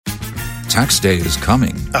Tax day is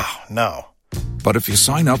coming. Oh, no. But if you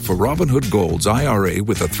sign up for Robinhood Gold's IRA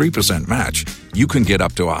with a 3% match, you can get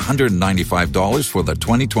up to $195 for the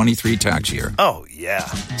 2023 tax year. Oh, yeah.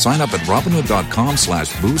 Sign up at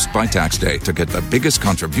Robinhood.com/boost by tax day to get the biggest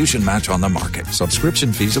contribution match on the market.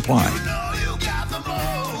 Subscription fees apply.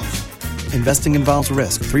 Investing involves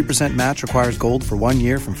risk. 3% match requires gold for 1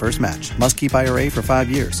 year from first match. Must keep IRA for 5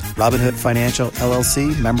 years. Robinhood Financial,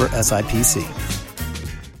 LLC, member SIPC.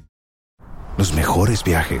 Los mejores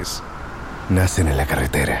viajes nacen en la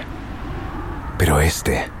carretera, pero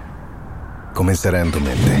este comenzará en tu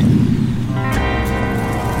mente.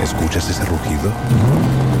 ¿Escuchas ese rugido?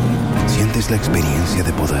 ¿Sientes la experiencia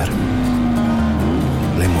de poder?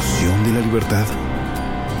 ¿La emoción de la libertad?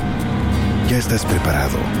 Ya estás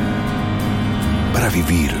preparado para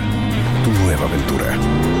vivir tu nueva aventura.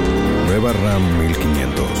 Nueva Ram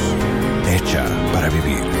 1500. Hecha para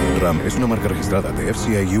vivir. Ram es una marca registrada de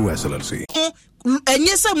FCA US LLC.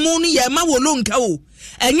 Enyesa mono ya ma wolonka o.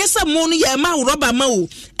 Enyesa mono ya ma roba ma o.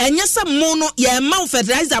 Enyesa mono ya ma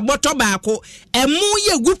fertilizer bottle baako. Emu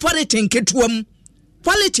ye gu politin ketuam.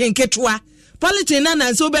 Politin ketua. Politin na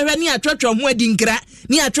nanso behwe ni atwotwo ho adinkra.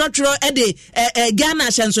 Ni atwotwo de Ghana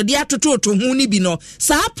hyenso de atototo ho ni bi no.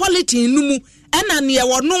 Saa politin numu ena ne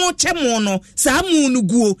wono chemo no saa mu no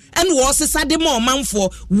guo ena wo sesa de ma omanfo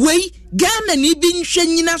wei Ghana ni bi nhwe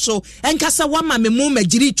nyina so enkasa wama me mu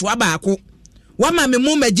magiri to abaako wama me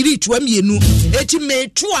mu magiri to amienu eti me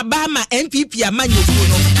to aba ma NPP amanyofuo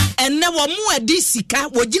no enne wo mu adi sika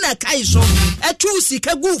wo gina kai so etu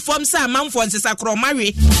sika gu fam sa amanfo nsesa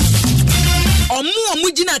kromawe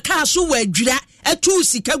omu gina ka so wa adwira etu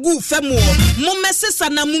sika gu fam wo mu mesesa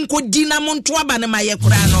na mu nkodi na mu nto aba ne maye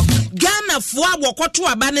kura no Ghana fo abokoto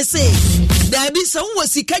aba ne se da bi se wo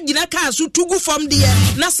sika gina ka so tugu fam de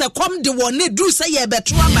na se kom de wo ne dru se ye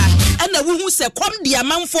beto aba ena wo hu se kom de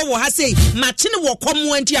amanfo wo ha se machine wo kom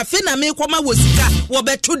wanti afi na me koma wo sika wo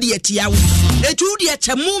beto de atiawo etu de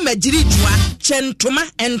chemu magiri twa chentoma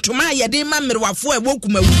entoma ye de ma merwafo e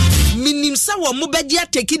wokumawu minim se wo mo bedi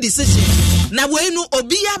ateki decision na we no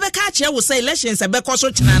obi ya be ka che wo say elections e be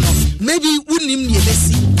koso china no maybe unim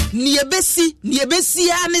ni ebesi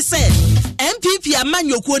ane se MPP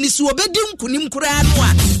amanyokuo ni so obedi nkunim kura no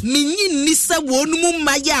a minyi ni se wonum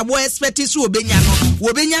maye abo expect so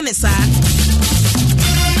obenya ne saa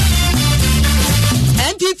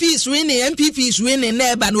MPP is winning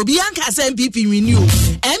neba no bi anka se MPP wini o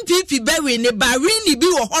MPP be wini ba wini bi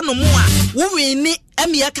wo hono mo a wo wini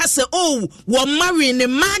emia ka se oh wo ma wini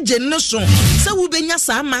margin no so se wo benya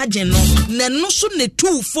sa margin no na no so ne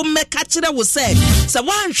tu fo meka kire wo se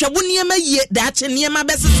wanhwe wo niema yie da che niema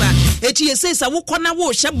besesa eti ye se wo kona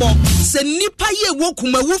wo hyebo se nipa ye wo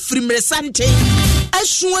kuma wo firimre sante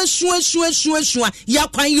asua ya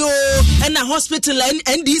kwan yo na hospital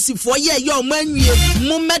NDC for ye yo manwie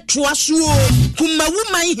mo metoa so kuma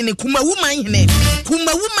wu man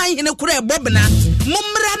hene kura ebobna mo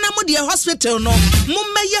mra na mo de hospital no mo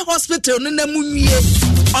meye hospital no na munwie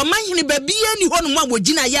o man hene ba bia ni ho no mo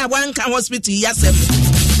agina ya wanka hospital yasem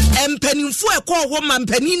empanimfo ekọ ho ma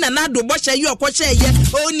mpanina na do bo hye ye okọ hye ye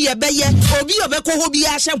oni ebeye obi obekọ ho bi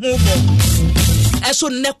a hye ho bo eso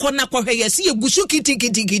neko na kohwe si egusu kiti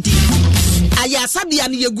aya sabia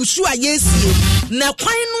ne egusu ayesie na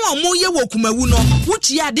kwan no omo ye wokumawu no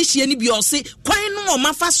wuchi ade hie ni bi ose kwan no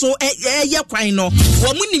omafa so ye kwan no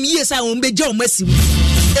wo munim yie sa wo beja o masimu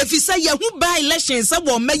efisa ye hu ba election sa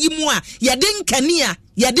wo mayimu a ye de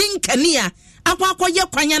nkania akwa ye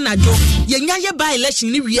kwanya najo ye nya ye ba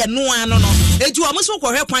election ni wie no ano no eju amuso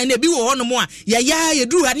kohwe kwan na bi wo ho no mo a ye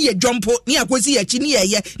duru ha ne ye jompo ne akosi yachi ne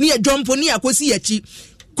ye jompo ne akosi yachi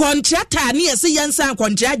contractor ne yese yansa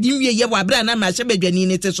contract di wie ye wabra na ma hye badwani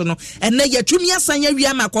ne te so no enne ye tumi asan ya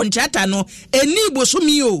wie ma contractor no eni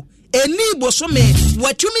bosomi o eni bosome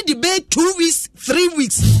watumi di be 2 weeks 3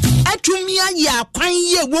 weeks atumi ya kwan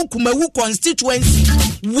ye wokumawu constituency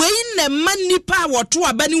we na manipa woto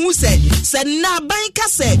abani hu se na ban ka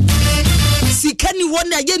se sikani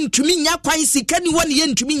wona ye ntumi nya kwan sikani wona ye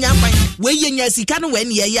ntumi nya kwan we ye nya sikano we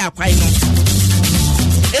ne ye akwan no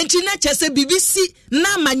enti na chese BBC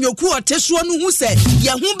na manyoku oteso no hu se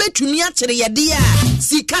ye hu betumi akere ye de a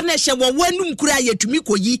sika na hye wo wanum kura ye tumi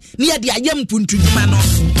koyi ne ye de ayem puntuduma no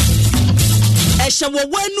ehye wo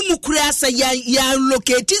wanum kura se ya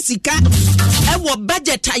locate sika ewo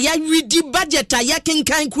budget ya widi budget ya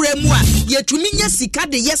kenkan kura mu a ye tumi nya sika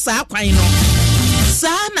de ye sa akwan no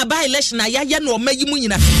saa na by election ayaye na omayimu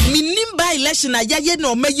nyina minim by election ayaye na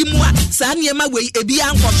omayimu a saa niema we ebi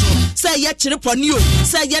ankoso say ye chireponi o,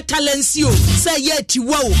 say ye talensi o, say ye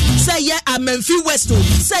tiwa o, say ye Amenfi West o,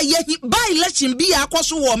 say ye by election bi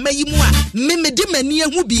akoso wo mayi mu a me de mani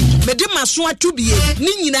ehu bi me de maso atu bi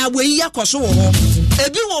ni nyina we yi akoso wo ho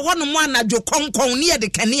ebi wo ho no mo anadwo konkon ne ye de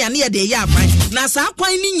kane ne ye de ye afan na sa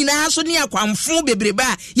kwan ni nyina so ne akwanfo bebreba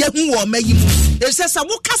a ye hu wo mayi mu esesa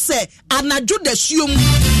wo kase anadwo da suom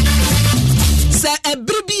se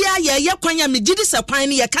ebribia ye kwanya megidi se kwan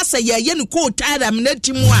ne ye kase ye no ko tara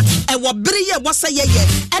mnati mu a e wo bere ye wo se ye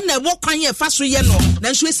ena wo kwan ye fa so ye no na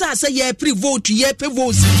nso esa se ye pre vote ye pe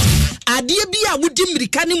vote ade bia wodi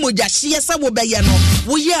mirika ne moja hye se wo be ye no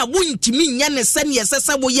wo ye a wo ntimi nya ne se ne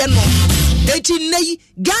se wo ye no eti nei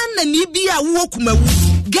Ghana ni bia wo kumawu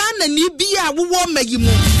Ghana ni bia wo mayimu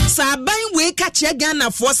saban we ka che Ghana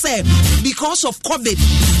for say because of COVID,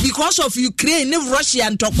 because of Ukraine, Russia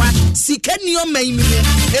and Tokwa sikani o mayimu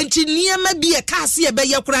enti niema bia ka se e be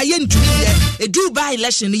ye kura ye ntumi ye Dubai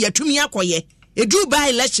election ye tumi akoye Dubai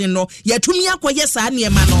election no ye tumi akoye sa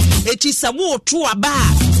niema no eti sa wo to aba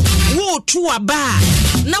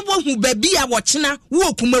na wo hu ba bia wo chena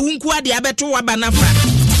wo kumawu nku ade abeto aba na fra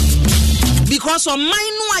because on mine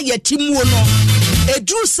no ayetimu no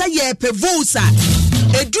edu say ye pevosa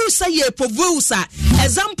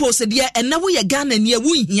example say there and now ye Ghana ne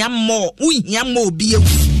wunhia mo bi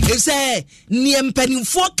e say ne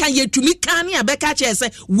mpanimfo kan yetumi kan ne abeka che say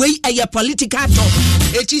we eye political talk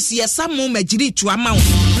eti sie samo magiri to ama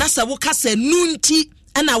na sa wo kasa nunti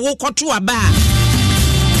na wo kwoto aba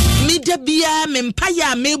mida bia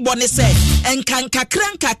mempaya mebone se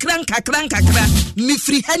enkankakra mi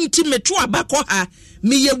free hanti metu abako ha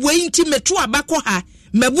mi ye wenti metu abako ha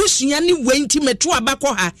mabusua ni wenti metu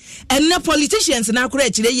abako ha enne politicians na akora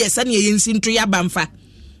akire yesa ne yensi nto ya bamfa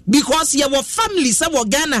because ye wo family se wo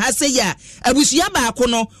Ghana ha se ya abusia ba ako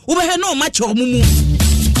no wo be he no ma che omumu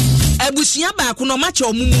abusia ba ako no ma che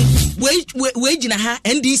omumu we gina ha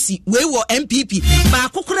NDC we wo MPP ba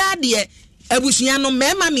akokora de abusia no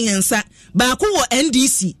mema miensa ba ako wo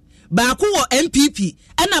NDC ba ko wo MPP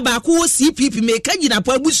ana ba ko wo CPP meka gina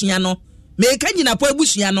po abusia no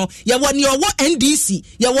ye woni owo NDC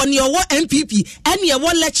ye woni owo MPP ene ye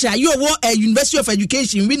wo lecturer ye wo University of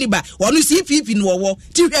Education winiba wonu CPP no wo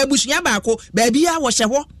ti hwe abusia ba ko ba bia wo hye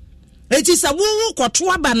ho eti sa wo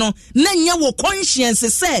kwoto aba no na nya wo conscience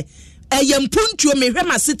se eyempuntuo mehwe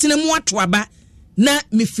masetene mu ato aba na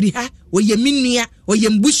mefiri ha oye minua oye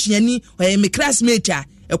mbusuani oye me classmate a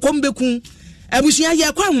ekombeku abusuya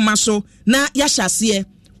ye kwa homa so na ya hyase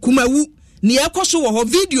kumawu ne ekoso wo ho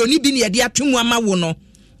video ni bi ne de atwemu ama wo no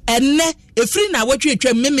enne efiri na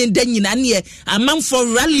watwetwa mmemme da nyina ne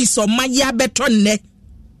amanfo rallies o maya beto nne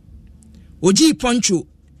oji poncho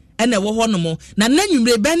ene wo ho no mo na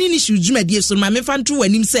nanwumre bani ni shujumadi so ma mefa nto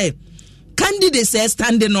wanim se candidates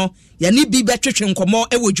stand no ya ni bi betwetwe nkomo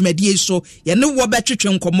e wo dwumadi so ya ne wo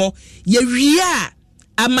betwetwe nkomo ya wiya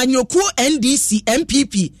amanyoku NDC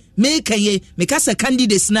MPP make us a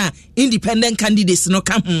candidates na independent candidates no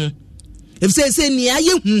come if say ni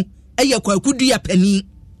aye hu eye kwakudu ya pani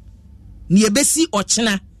ni ebesi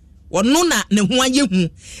ochena ono na ne ho aye hu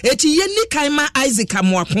eti ye ni kaima Isaac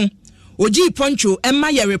Amoako oji poncho emma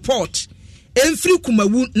ye report emfiri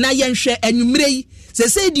kumawu na ye nhwe anwumrei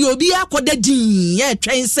say di obi akoda din ye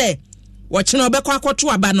twen se wochena obekọ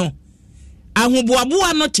akoto aba no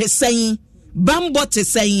ahoboaboa no tesan bambo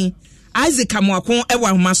tesan Isaac Amoako ewa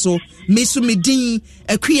homa so mesu medin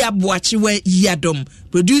akua boachewa yadom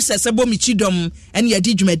producer sebo michidom ene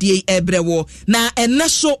yadi dwumadi ebrewo na enne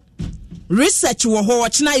so research wo ho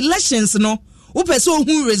china elections no wo pese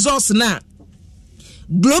ohun results na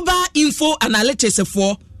Global Info Analytics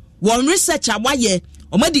for one research awaye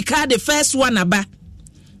omadika the first one na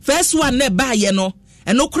ba ye no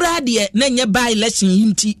eno kra de na nye ba election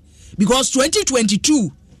yinti because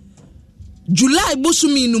 2022 July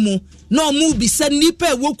bosumi no mu no mu bi se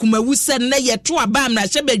nipa wokumawu se na ye to aba amra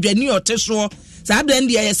hye badwani oteso sa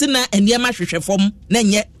brand ye yese na enema hwehwefom na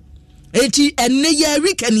nye eti enne ye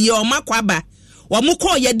weekend ye o makwaba wo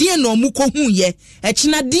mukọ ye de na o mukọ hu ye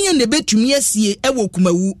ekina de na betumi asie e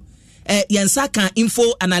wokumawu yensa kan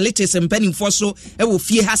info analytics mpanimfo so e wo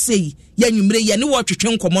fie ha sei ye nwumre ye ne wo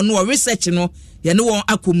twetwe nkomo no research no ye ne wo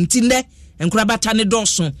akomti ne enkurabata ne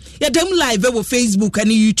doso ye dem live wo Facebook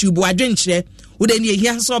and YouTube adwenkyere wo de ne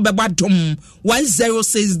ehia so beba dom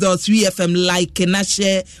 106.3 FM like na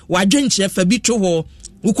share wadwenkyere fa bi to ho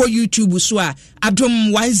uko YouTube so a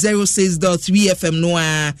adom 106.3 FM no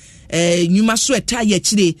a nyuma so eta ya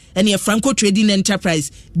chire ene Franco Trading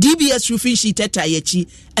Enterprise DBS roofing sheet eta ya chi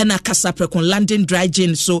ena kasa prekon London dry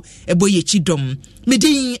gin so eboye chi dom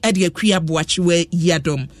medin ede akua boachewe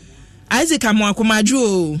yadom Isaac Amoako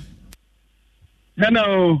maju.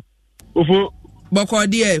 Hello. Ofo boko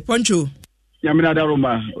die poncho Yamina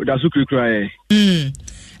Daroma da sukri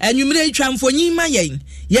Enwumre twamfonyi ma yen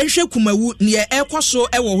yenhwe kumawu ne ekoso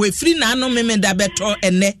ewo ho efiri na ano memeda beto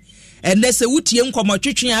enne se wutie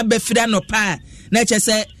nkomotwetwe abafira no pa na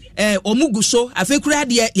chese omuguso afekura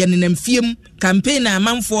de yenenam fiem campaign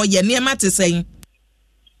amanfo ye ne matesen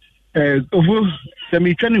ofu se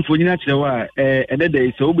mi twani fonyi na kirewa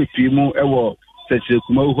enede se obepi mu ewo sechire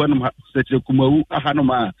kumawu honum sechire kumawu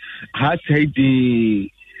ahanoma ha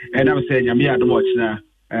taidi enam se nyame adomo china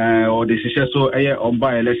or the so on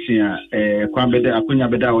by election kwambede akunya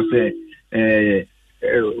beda wo say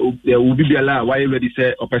will be allowed why already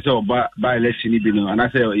say or person by election bi no and I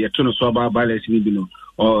say you turn so by election bi no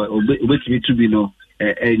or obetimi to be no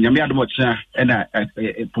nyame adom cha na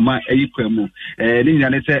puma eyikwemu ni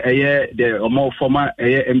nyane say the more former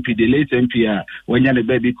MP the late MP when nyane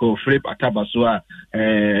baby ko flip atabaso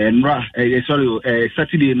nra sorry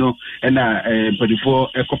Saturday no na before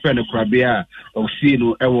ekope no krabia o see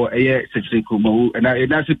no ewo secretary kumawu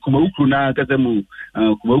na se kumawu kru na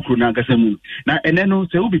kasemu na ene no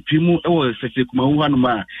se obi pimu ewo secretary kumawu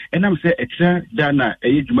hanuma enam se etra dana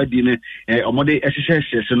dwumadi ne omode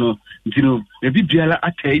ehyehyehye no ntino bibia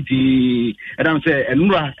ataidi and say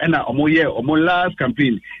enura na omoye omo last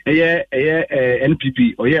campaign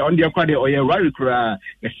NPP oye on the kwade oye rally kura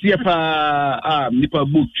siepa nipa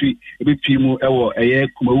bukti ebipimu ewo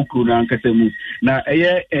kumawukuru na nkasemu na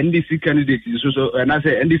NDC candidate so na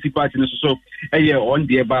say NDC party no so on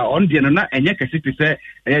the no na enye kasiti say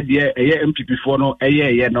MPP for no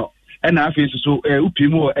no and I feel so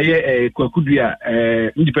upimu kwakudua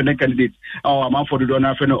independent candidate or amount for the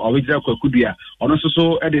donor feno or original kwakudua ono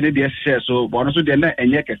so e de share so but ono so de na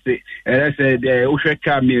enye kese say the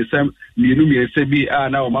ohweka mienu bi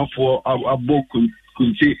na amount for abokum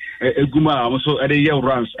kunti eguma so e de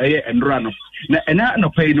runs enra no na no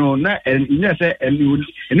pay no na nya say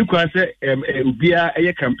eni kwa say ubia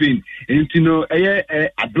campaign entino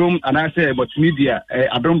adom ana say but media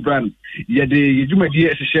adom brand ye de yedumadi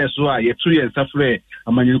ehye so a ye to ye safre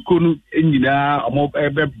amanyekonu enyina omo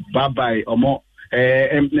bye omo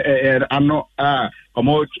ano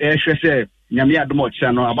omo ehwese nyame adom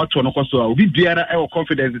ocha no abato no koso obi biara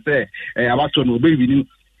confidence say abato no obi wini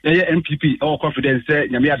MPP or confidence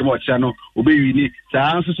nyame adom ocha no obewini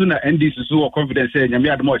saa nso na NDC so confidence nyame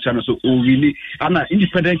adom ocha no so owini ana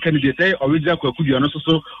independent candidate original kwakudua no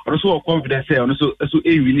so confidence no so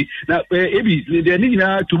ewini na ebi de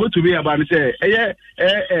nyina tobotobe aba no say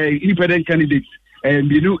independent candidate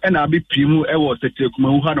binu na abi pimu ewo secretary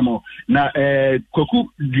kumawu hanamo na kwaku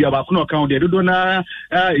dua ba kuno account de dodo na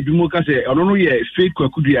ebimu ka say ono no ye fake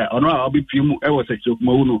kwakudua ono abi pimu ewo secretary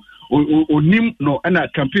kumawu no onim no na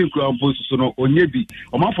campaign kura mposo so no onyebi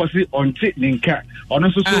omafosi onte ninka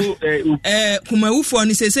ono so kumawufo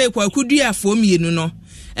ni sese kwakudua afo mienu no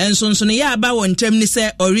ensonso no ya aba wontam ni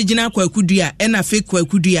se original kwakudua na fake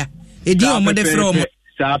kwakudua edi omode from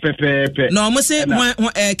pepe no mo se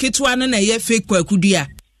kitwa no na ye fake kwakudua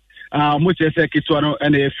mo se kitwa no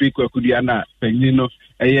na ye fake kwakudua na panyin no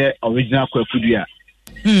original kwakudua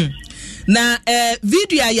na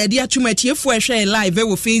video ayade atumatiefu ehwe live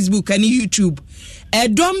wo Facebook and YouTube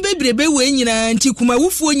dom bebrebe we nyina nti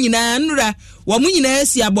kumawufu nyina nura wo mu nyina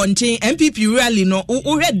asi abonten MPP rally no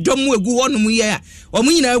wo hwe dom egu honum ye a wo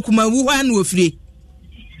mu nyina kumawu ha na ofire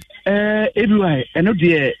everywhere eno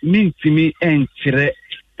de mintimi enkyere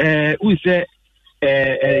we say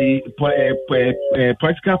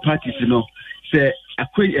political parties no say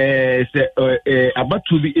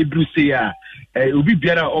abatu bi edru say ya obi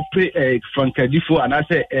biara opre frankadifo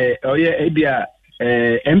anase oye ebia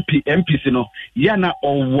MPs no yana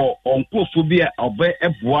owo onkofo bia obe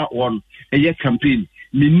eboa won campaign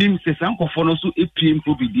minim se sankofo no so epiem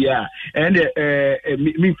ko bidia and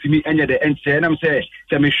mintimi anya de enche nam say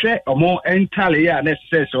se me hwe omo entale ya na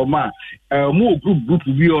se so ma mo group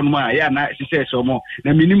bi on ma ya na se so mo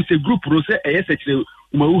na minim se group ro se sekire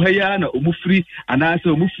umawuhaya na omufri anase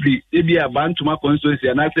omufri ebia bantuma constituency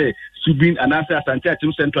anase subin anase asante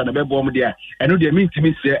atim central na bebo mo dia eno dia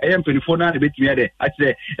mintimi se em24 na betimi ade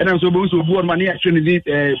ate enam so bo so obu on ma na ya ni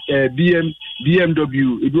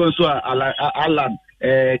BMW edu so Alan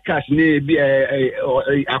cash ne bi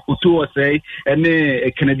akoto say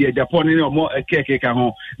ene Canada Japan ne omo keke ka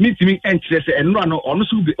ho mintimi enkyere se eno no ono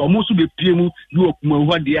so be omo so be piemu du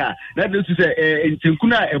okumawu dia na de so se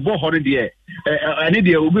ntenkuna ebo hore dia ani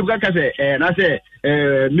dia obi ka say na say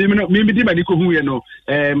mimi di mani ko hu ye no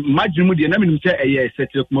majinu dia na minim say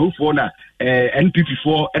secretary kumawu for na NPP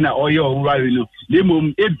for na oyo owura no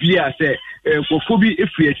demom ebia say kofobi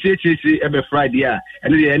efri echecheche ebe Friday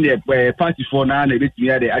and the party for na na bit me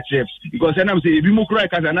the achef because I am say ebi mo kura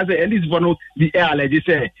kasa na say this for no the air like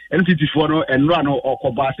say NPP for no and run or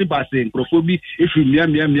kobase base kofobi efri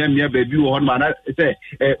mia baby wo hon ma na say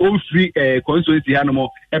all free constituency anomo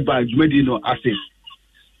eba jumedi no ase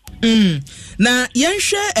na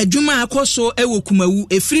yenhwe adwuma akoso ewo kumawu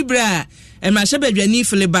efri bra emrahye badwani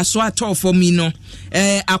filibaso atofo mi no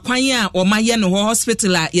akwan a o maye no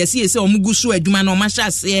hospital a yesi omugusu adwuma no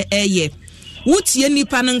mahase eye wotie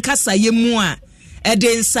nipa no nkasa ye mu a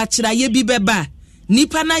ede nsakira ye bi beba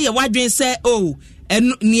nipa na ye wadwen se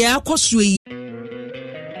ni akoso yi.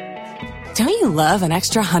 Don't you love an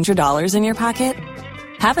extra $100 in your pocket?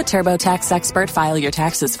 Have a TurboTax expert file your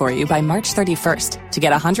taxes for you by March 31st to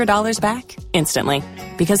get $100 back instantly.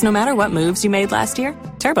 Because no matter what moves you made last year,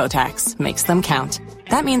 TurboTax makes them count.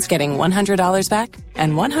 That means getting $100 back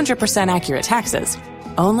and 100% accurate taxes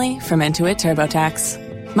only from Intuit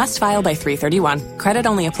TurboTax. Must file by 3/31. Credit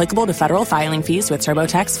only applicable to federal filing fees with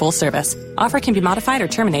TurboTax full service. Offer can be modified or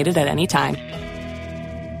terminated at any time.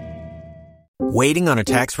 Waiting on a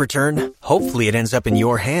tax return? Hopefully it ends up in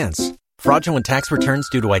your hands. Fraudulent tax returns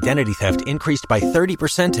due to identity theft increased by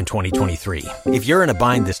 30% in 2023. If you're in a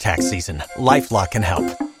bind this tax season, LifeLock can help.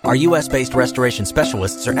 Our U.S.-based restoration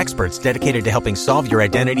specialists are experts dedicated to helping solve your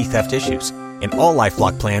identity theft issues. And all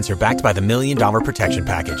LifeLock plans are backed by the $1 Million Protection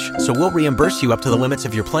Package. So we'll reimburse you up to the limits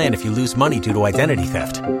of your plan if you lose money due to identity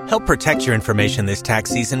theft. Help protect your information this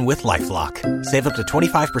tax season with LifeLock. Save up to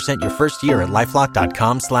 25% your first year at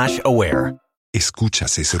LifeLock.com/aware.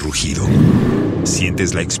 ¿Escuchas ese rugido?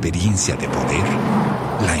 ¿Sientes la experiencia de poder?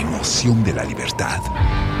 ¿La emoción de la libertad?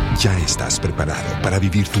 Ya estás preparado para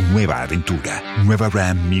vivir tu nueva aventura. Nueva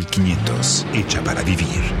Ram 1500, hecha para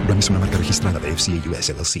vivir. Ram es una marca registrada de FCA US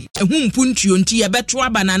LLC. Puntu onti ya beto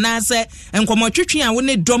abanana se enkomotwetwe a wo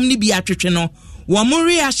ne dom ni bi atwetwe no. Wo mo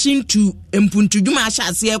reaction to mpuntu dwuma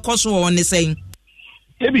ahyase ekoso wo ne sen.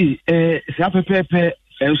 Ebi se apepepe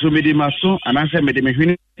enso medimaso anase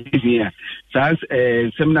medemehwini here sans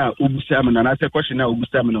semna ubusam na anase question na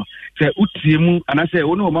ubusam no se utiemu anase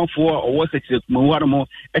wonu omanfo owo sekire kumanwaro mo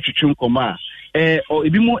etwetwe nkoma o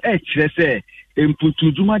ebi mo kire se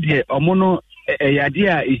emputuduma de omo no yade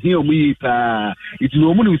a ehia omo yi pa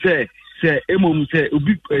itino omo nu se emom se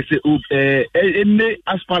obi se enne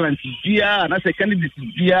aspirant bia na se candidate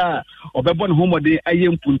bia obebo ne homode aye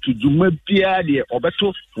mpuntuduma bia de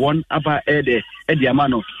obeto won aba ede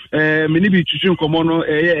amano meni bi twitwe nkomo no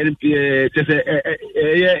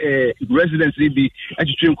residency bi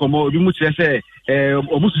atwitwe nkomo obi mu kire se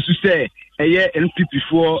omususu se NPP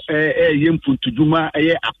for mpuntuduma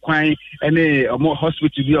akwan ene omo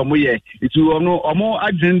hospital bi omo ye itu omo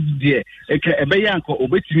agent de ebe yanko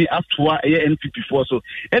obetimi atoa NPP for so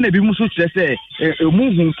ene bi mu so kire se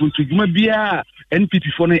mu mpuntuduma bia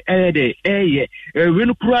NPP for no we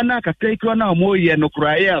no kura na kakai kura na omo ye no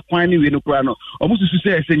kura akwan ni we no kura no omo susu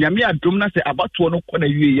se nyame adom na se abato no kɔ na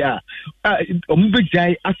wie ya omo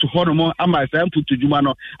bejai ato hɔ no mo ama sa mpuntuduma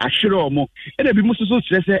no ahwere omo ene bi mu so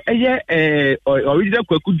kire se original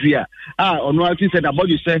kwakudua ono ati se na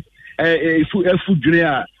body se efu dwene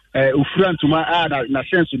a ofurantuma na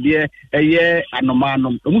sense de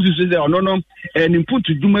anomanom omususu se ono no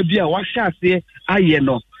nimputu dwuma bi a wahyase aye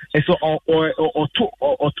no eso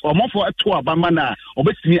omofo ato abama na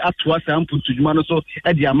obetimi ato asa mputu dwuma no so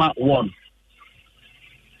de ama won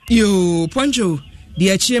yo poncho di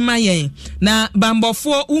achema yen na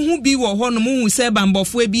bambofo uhu bi wo ho no mu hu se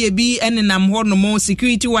bambofo ebi enenam ho no mo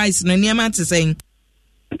security wise no niam atesen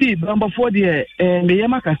di bambofo de me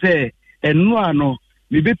yema ka se enu ano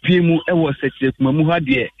me bepie mu ewo sekire kumamu ha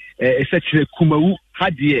de sekire kumawu ha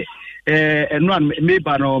de enu ano me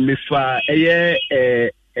ba no me fa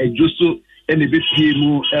ejoso ene bepie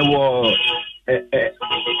mu ewo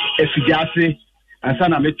efigase ansa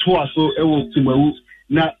na me to aso ewo kumawu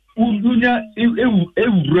na udunya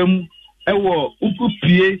ewuram ewo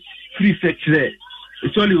ukupie free sekire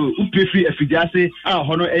actually upie free efigase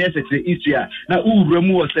hono sekire isia na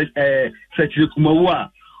uwuram wo sekire kumawu a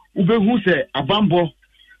ubehu se abambo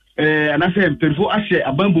anase mperfo ahye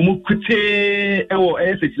abambo mu kwete ewo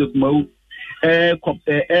sekire kumawu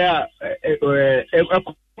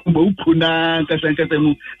kumawu kuna nkasa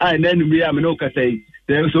mu na numi ya me no kasai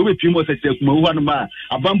so we pimo sekire kumawu hanu ma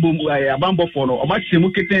abambo for no omachi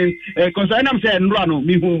mu keten concern am say nro no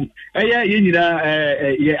mi hu ye nyina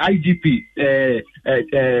ye IGP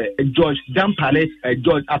George Dampale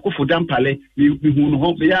George Akufo Dampale mi hu no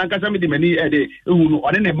ho ya nkasa me de mani de hu no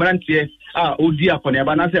one ne mrantie odi akone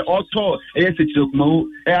ba na se auto sekire kumawu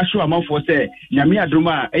ahwo amanfo se nyame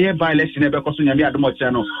adoma by election e be koso nyame adoma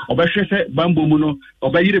kira no obehwe se bambo mu no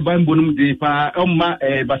obayire bambo no de pa omma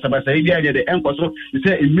basabasa ibi ade de enkoso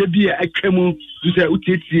se emebi atwamu se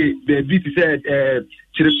utietie de bi se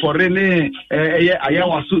chirepore ne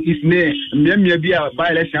ayawaso isne mmia bi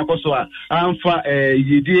by election akoso amfa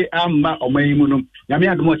yidi amma omayimu no nyame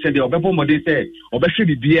adoma kira de obebo mode se obehwe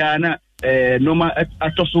bibia na noma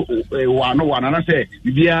atoso wana na se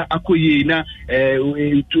bibia akoyi na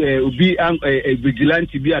obi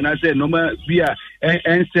vigilante bia na se noma bia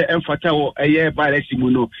ense enfata wo by election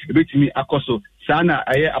mu no ebetimi akoso sana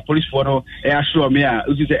a police for no assure me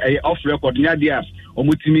uzi say off record nya dia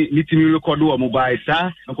omutimi nitimi record wo mobile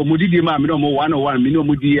sa nkomodidi ma me no mo 101 me no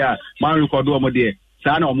mudi a ma record wo mo de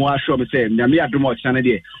sana omo assure me say nyame adomo chana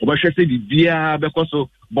de obahwe se bibia bekoso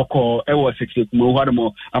boko ewo sekse kuma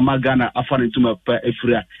hwademo amagana afane tuma pa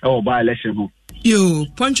efura ewo by election ho yo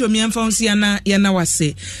poncho mi amfonsi yana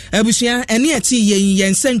wase abusua ene ati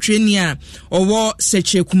yen sentweni a owo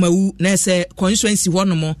seche kumawu na se constituency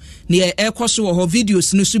honomo ne ekoso wo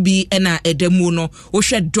videos no so bi na edamu no wo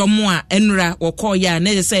hwe dom a enra wokọ ya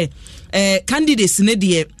na se candidates ne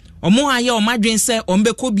de omo aye o madwen se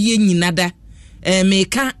ombekọ bi enyinada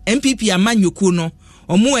meka MPP amanyoko no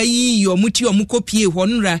omo ayi omuti omukopie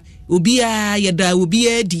honra obia yeda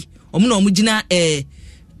obia di omo na omugina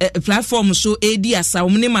platform so edi asa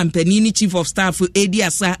omne mampani ni chief of staff edi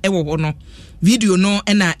asa ewo ho no video no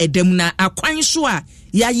na edam na akwan so a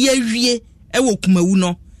ya yawie ewo kumawu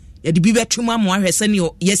no ya de bi betwuma mo ahwese ne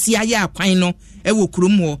yesi aye akwan no ewo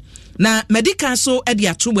kurom ho na medical so edi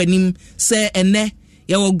ato wanim se ene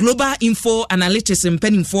ya global info analytics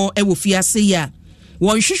mpanimfo ewo fiase ya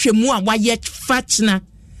won hwehwe mu a waye fatna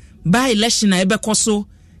by election ebekoso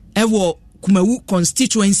ewo kumawu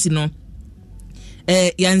constituency no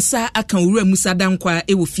yansa aka wura musa dankwa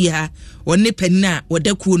ewo fie ha wonne panina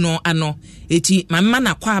wodaku no ano eti mamma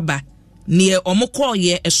na kwaba ne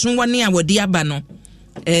omokoye esonwane a wodi aba no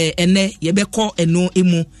ene yebekọ eno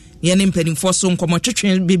emu ye ne mpanimfo so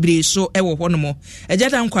nkomotwetwe bebre so ewo hono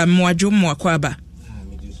ejada nkwa mwadwo mo akwaba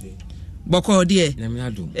boko die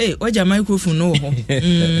oja microphone no ho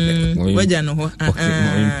oja no ho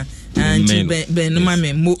anti ben no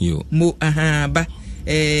mame mo ba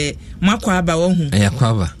makwaba wo hu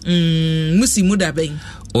ayakwaba musi muda ben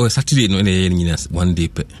Saturday no na nyina one day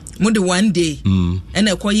pe mude one day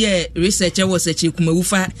ena koye research e was search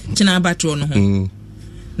kumawufa kina abatro no ho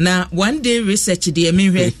na one day research de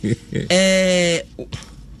emhwe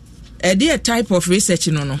a type of research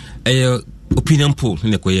no opinion poll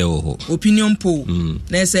ne koye wo opinion poll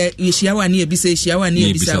na say yeshiawa ne ebisa yeshiawa ne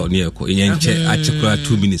ebisa ne eko yenche achekura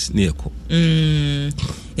 2 minutes ne eko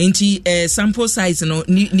enti sample size no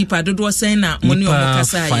nipa dodo sen na money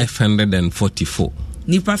omokasa 544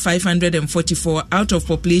 nipa 544 out of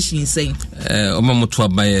population saying omamoto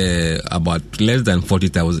by about less than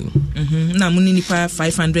 40,000 na money nipa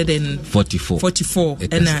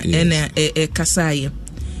 544 ena kasaye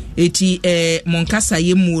eti monkasa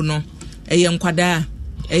yemu no nkwada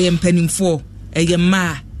mpanimfo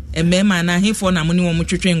ma emema na hifo na muni wo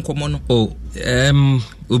mutwetwe nkomo no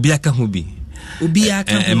obi aka ho bi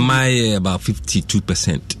my about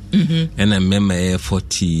 52% and memma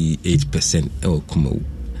 48% kumawu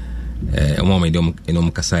mama dem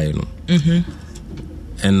enom kasai no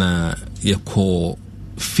and you call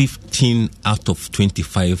 15 out of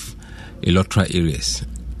 25 electoral areas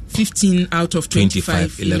 15 out of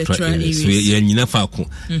 25 electoral areas. We nyina fa ko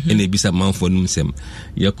ene bisa manfo num sem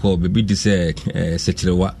yeko bebi di se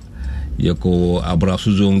sechirewa yeko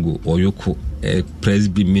abrasu zongo oyoko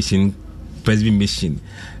presby mission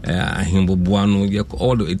ahimbo buano yeko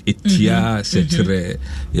all the etia sechire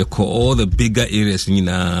yeko all the bigger areas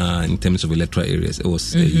in terms of electoral areas it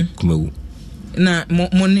was kumawu na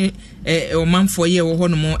moni o manfo ye wo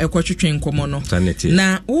hono mo ekwatwetwen komo no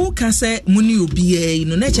na wo ka se muni obi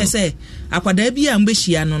no na che se akwada bi a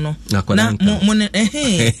mbehia no no na mo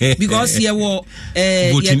because ye wo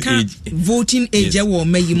voting age wo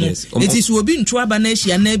mayimo it is obi ntwo aba na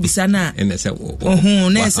ahia na abisa na na se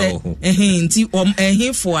na se nti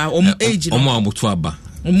for age no omo abuto aba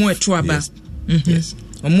omo eto aba yes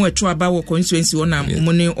omo eto aba wo constituency wona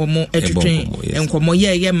omo ne omo etwetwen enkomo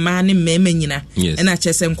ye ma ne mema nyina na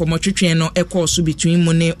chese enkomo twetwen no ekoso between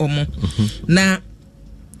mo ne omo na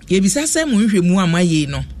ye bisa se mo hwehwe mu amaye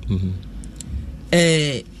no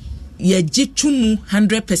ye gitumu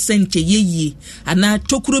 100% yeye ana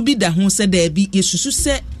tokuro bi da ho se da bi yesusu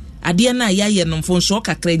se ade na ya no mfonso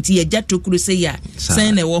kakra nti ya jato kuru se ya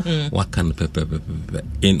sen na wo ho what can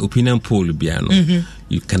in opinion poll bia no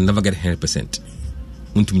you can never get 100%.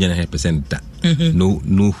 Untum 100% that.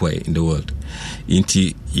 Nowhere in the world.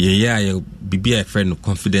 Inti ya bibia friend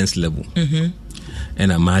confidence level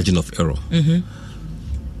and a margin of error.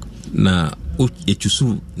 Na you choose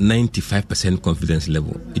 95% confidence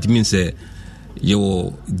level. It means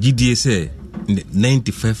your GDA say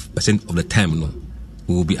 95% of the time no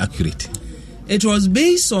will be accurate. It was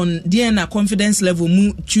based on DNA confidence level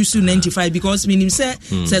mu choose 95 because meaning say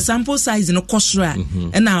sample size no kosra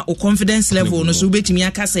and na o confidence level no so betimi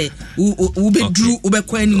aka say u be dru u be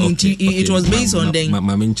kwani munti it was based on them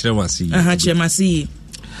ma menchire wasi chemasi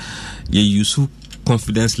ye use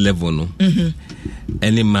confidence level no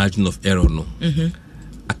any margin of error no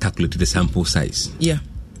I calculate the sample size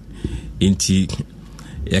inti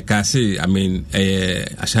ya ka say I mean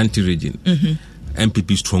Ashanti region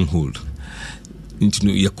MPP stronghold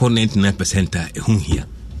into your 99% ehun here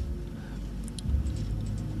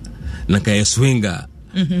naka ya swinga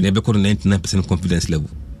nebe 99% confidence level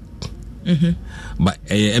but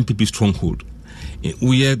MPP stronghold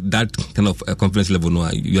we are that kind of confidence level no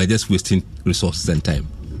you are just wasting resources and time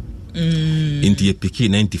into your picky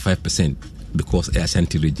 95% because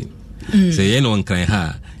Ashanti region so you know one cry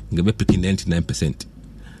ha ngebe picky 99%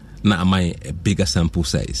 na am I a bigger sample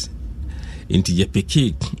size into your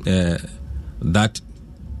picky that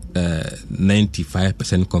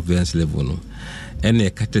 95% confidence level no and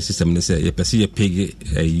a category system they say you perceive a pig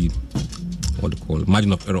what they call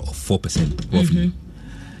margin of error of 4% roughly.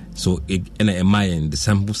 So in a mind the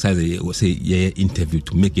sample size will say interview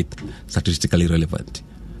to make it statistically relevant.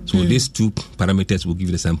 So these two parameters will give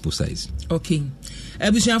you the sample size. Okay.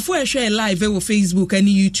 Abusuafo share live on Facebook and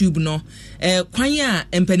YouTube no kwanya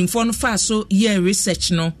empanimfo no fa so year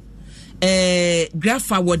research no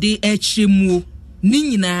graph awode echemu ni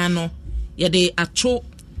nyina no ye de ato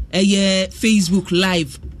Facebook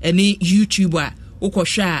live ene YouTube a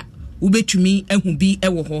ukohwa a ubetumi ehu bi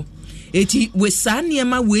ewo ho eti we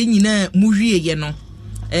saniema we nyina muhwie ye no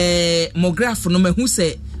mo graph no mahu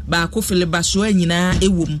se ba ko fileba so nyina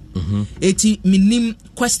ewom eti minim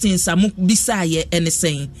questions am bisa ye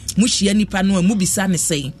enesen mu hia nipa no mu bisa ne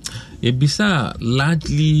sen e bisa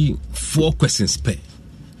largely 4 questions per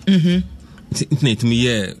It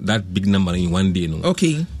me that big number in one day, no.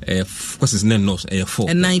 Okay. Because it's not 4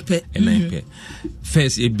 and 9 per.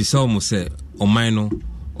 First, it be so much say o mine no,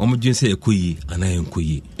 say kuyi and I am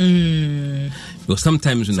kuyi. Because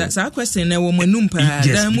sometimes you know. That's our question. Now,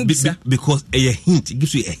 because a hint, it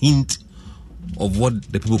gives you a hint of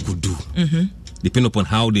what the people could do, depending upon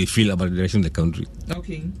how they feel about the direction of the country.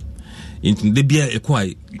 Okay. In the beer, a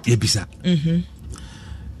quite ebisa.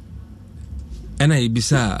 And I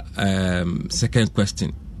bisa second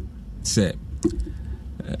question say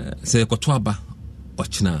kotwaba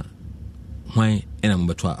ochina why ena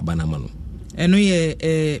mbetwa abanama no eno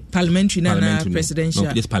ye parliamentary na presidential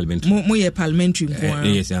no, yes parliamentary mo ye parliamentary nko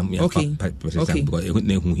yes okay because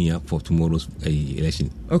it who here for tomorrow's election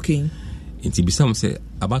okay inti bisa say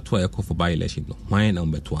about why call for by election no why na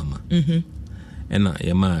mbetwa ama ena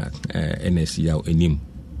yema NSC ya enim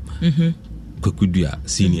kokudua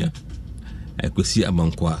senior kwesi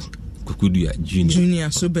amankwa kokudua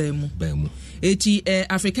junior so bemu eti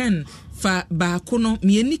African fa ba kono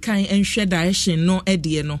mieni kan enhwe direction no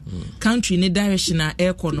edie no country ne direction a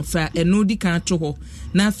eko no fa eno di kan to ho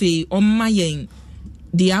na fe omma yen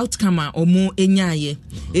the outcome omo enyaye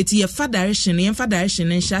eti ye fa direction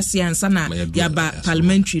nhase ansa na ya ba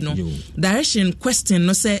parliamentary no direction question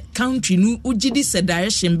no say country nu ugidi se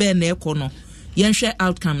direction be na eko no yenhwe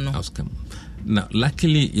outcome no now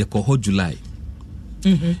luckily ye ko ho July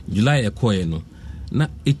July ekoye no na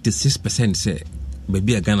 86% say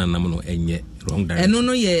baby a Ghana nam no enye wrong direction eno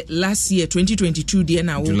no ye last year 2022 dia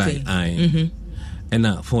na July and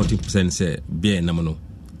 14% say be nam no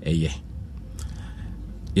eye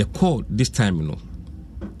ye call this time no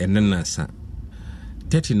and then nasa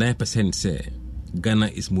 39% say Ghana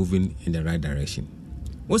is moving in the right direction.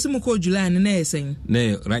 What's the call July and saying?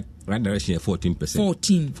 No, right direction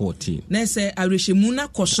 14%. 14. Na say Arishimuna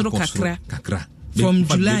Kosoro Kakra. From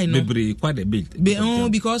July, no, quite a bit.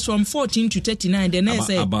 Because from 14 to 39, then I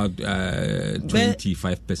say about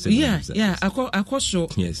 25%. Yeah. I so.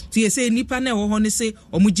 Yes. See, say nipa na wo ho ne say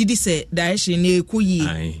omugidi say direction na ekoyi.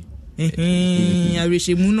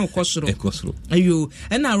 Arishimuna Kosoro. Ayo,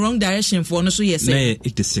 and a wrong direction for no so yes.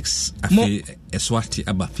 86. Afi Eswati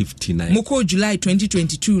about 59. Moko July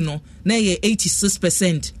 2022 no, na ye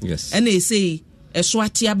 86%. Yes. And they say eso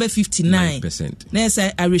ate aba 59%. Na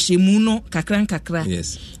say arehemu no kakra.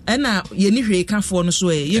 Yes. Na ye ni hwe kafo no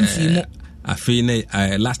so ye mfi mo. Afi na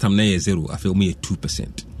last time na ye 0, afi o me 2%.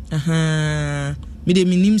 Me de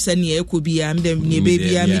minim sa ne ekobia me de ne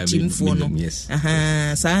bebia me timfo no.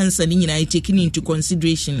 Sa ansa ni nyina taking into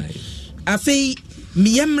consideration. Afi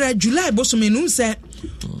me yamra July boso me num say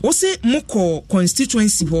wo se moko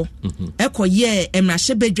constituency ho ekoye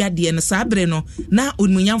emrahye badwade no sabre no na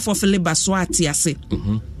onmunyamfo Philip so ate ase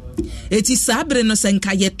eti sabre no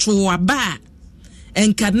senka ye to aba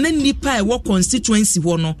enka na nipa e wo constituency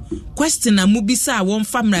ho no question amubisa wo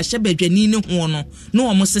mfa mrahye badwani ne ho no na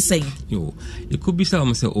wo sesen yo e ko bisa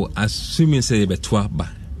wo say o assuming say be to aba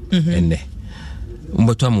ene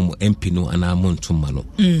mboto am MP no ana montuma no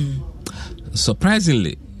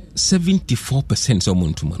surprisingly 74% so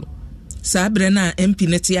montumano sabre na MP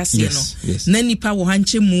neti ase no na nipa wo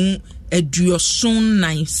hanche mu eduoson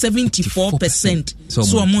 74%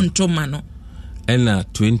 so montumano and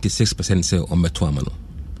 26% say ombetuamano.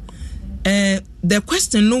 The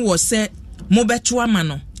question no was say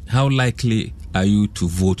mobetuamano. How likely are you to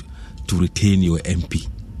vote to retain your MP?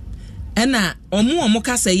 Ena omo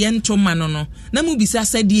ka say yentomano no na mu bisa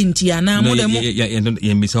say di ntia na mo dem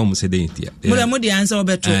ye bisa omo say di ntia mo de answer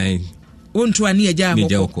obeto wonto ani eja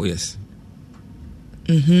akoko yes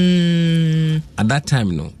at that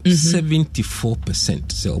time no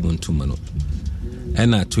 74% say omo ntomano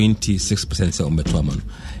ena 26% say omo betuamano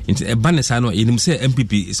into e banesa no yenim say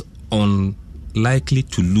MPP is unlikely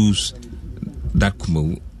to lose that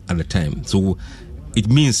kumu at the time, so it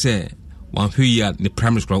means say one year the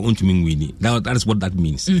primary school won't mean winning. That is what that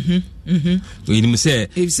means. So you say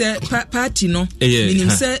if say party no, meaning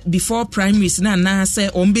say before primaries na say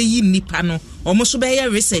ombe yi nipa no, almost be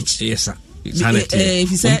research. Yes sir.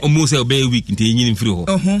 If you say almost be week into yin free ho.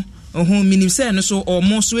 Meaning say no so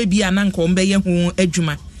almost we be ananka ombe ye ho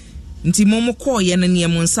adwuma. Nti momo call ye na ne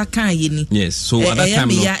mo nsa kan ye ni. Yes, so at that time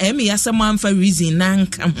no. Ya say man for reason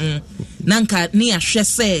nanka nanka ne ahwe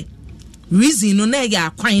say reason no na ya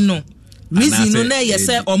kwan no. Reason no na ye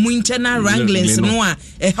say omo internal wranglings no a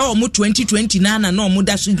omo 2020 na omo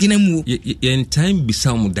da so gina mu in time be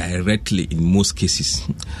some directly in most cases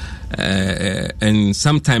and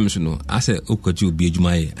sometimes you know I say okwaju be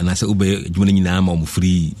adwuma ye and I say obe adwuma nyina ma omo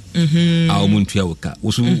free omo ntua woka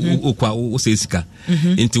wo so okwa wo say sika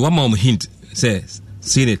into one mom hint say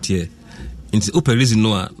senate here into open reason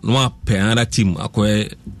no per another team akoy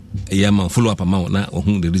man follow up amount na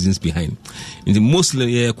the reasons behind in the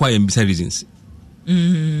mostly quite ambitious reasons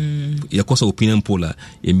ya cause opinion poll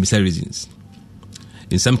ambitious reasons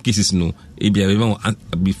in some cases no it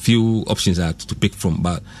be few options are to pick from,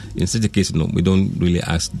 but in such a case no we don't really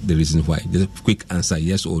ask the reason why, just a quick answer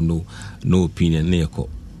yes or no opinion na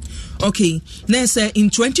okay now say in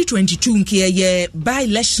 2022 nke ye by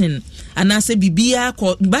election anase bibia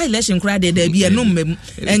by election kra de bia no mmem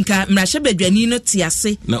enka mrahye badwani no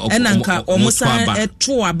tiase enanka omusa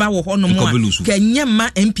eto aba wo hono mo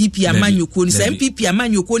kanyema MPP amanyoko ni MPP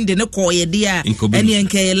amanyoko de ne koye de a ene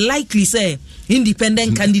enka likely say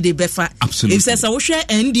independent candidate befa if say wo hwe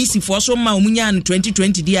NDC for so ma omunya no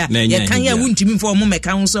 2020 dia ye kan ya wuntimi for mo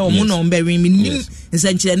meka ho say omo no mbewe minim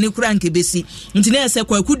nsankyere ne kura nke besi ntine say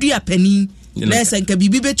kwakudu apani lesa nka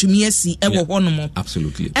bibi betumi asi ewo hono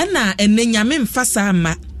absolutely ena ennyame mfasa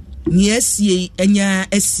ama ni asie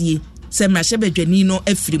enya asie se mrahye badwani no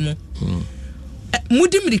afiri mu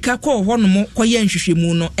mudimirika ko hono mo koye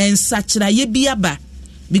nhwehwemu no ensakira ye biaba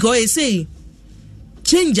because they say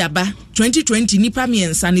change aba 2020 nipa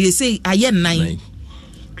miensa na they say aye 9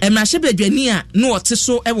 mrahye badwani a no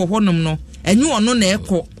oteso ewo hono no enyu ono na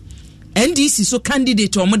ekọ NDC so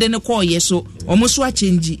candidate omode ne call ye so omoso a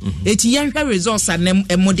change eti yanhwa results anem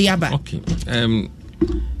emode aba okay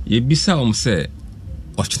ye bisa say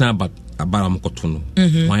ochina abara mkoto no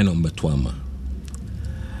why no mbeto ama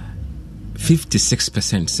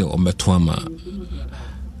 56% say ombeto ama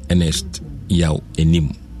enest yaw enim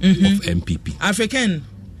of MPP African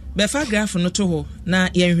befa graph no to ho na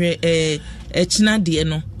yenhwe echina de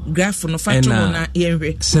no graph no fa to na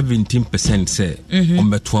yenhwe 17% say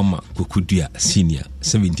ombetoma kokudua senior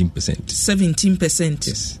 17%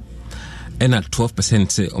 yes and 12%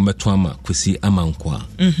 say ombetoma kwesi amankwa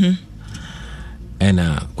and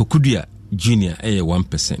kokudua junior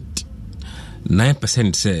 1%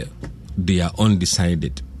 9% say they are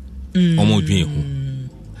undecided omodwen ho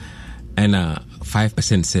and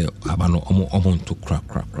 5% say abano omonto crack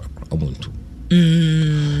omonto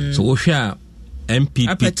so we share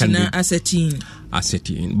MPP candidate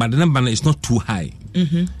ascertain, but the number is not too high.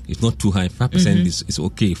 It's not too high. 5% is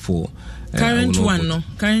okay for current one no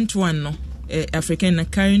African na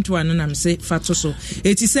current one na me say fato so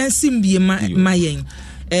it is simbie mayen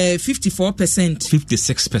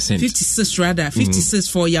 54% 56 rather 56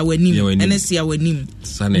 for yawanim NS yawanim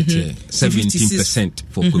sanete 17%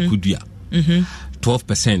 for Kokudua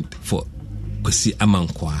 12% for Kwesi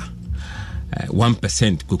Amankwa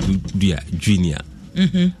 1% Kokudua Junior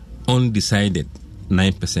undecided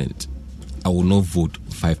 9%. I will not vote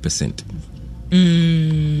 5%.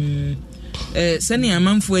 Sani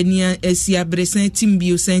amanfo ani asia bresen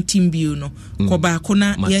timbio san timbio no ko ba ko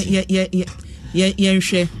na ye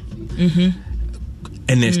nhwe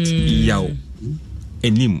NST yaw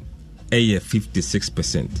enim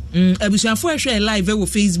 56%. Abusuafo ahwe live wo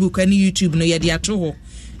Facebook and YouTube no ye de ato ho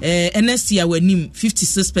NST yaw enim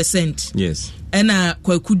 56%. Yes. Ena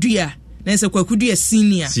Kwakudua nese Kwakudua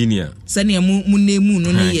senior sani mu nemu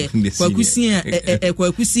no ne ye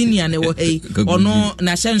Kwaku senior ne wo hey ono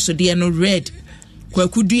na hyenso de no red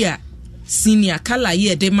Kwakudua senior color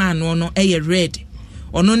ye de man no red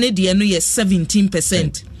ono ne de no ye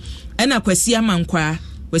 17%. Ena Kwesi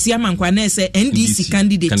Amankwa na ese NDC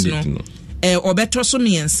candidate no obeto so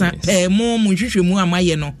miensa mo nhwehwemu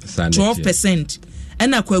amaye no 12%.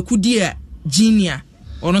 Ena Kwakudua junior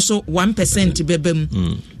ono so 1% bebem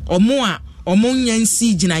omo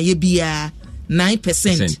nyansi ginaye bia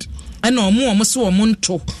 9%. Ena omo so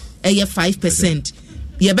nto 5%.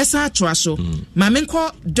 Ye besa atoa so ma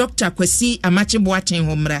menko Dr. Kwesi Amacheboaten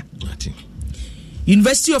homra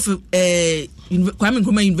University of Kwame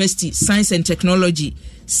Nkrumah University Science and Technology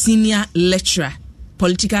senior lecturer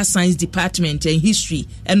political science department and history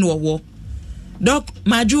and wo doc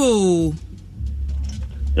majo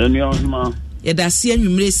enyo yedase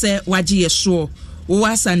anwumre se waje yeso wo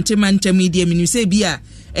asante manta media minu se bia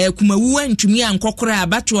kumawu antumi ankokora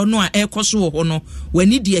abato no a ekoso ho no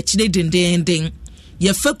wani di akire dendenden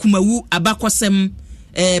ye fa kumawu abakosem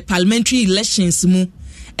parliamentary elections mu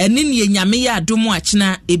eni ne nyame ya adomo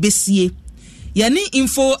akina ebesie yani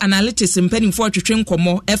info analytics mpanimfo atwetwe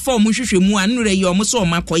nkomo efa omuhwehwemu anure ye omo so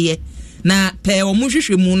makoye na pe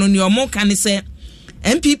omuhwehwemu no ne omo kan se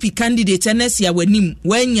MPP candidate NS ya wanim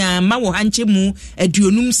wanya ma wo hanchemu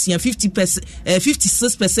aduonum sia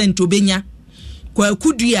 56% obenya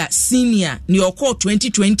Kwakudua senior ni oko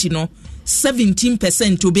 2020 no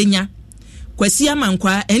 17% obenya Kwesi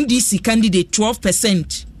Amankwa NDC candidate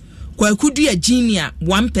 12%, Kwakudua junior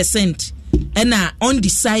 1%, ena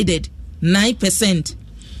undecided 9%,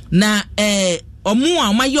 na omu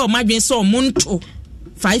amaye omadwen so omonto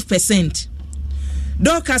 5%.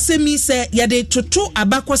 Doka semi se yade toto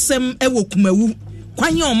abakosem ewo kumawu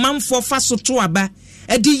kwanye omamfo fa so to aba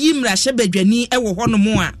edi yimra hyebadwani ewo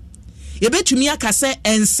honomo a yebetumi aka se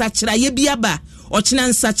ensachiraye bi aba ochina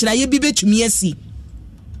ensachiraye bi betumi asi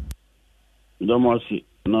Domasi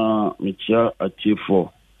na michia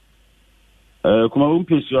atifo kumawu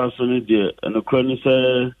mpesi aso ne de enokra ni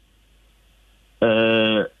se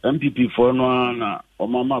MPP for no na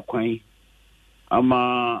omama kwan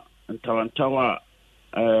ama ntawantawa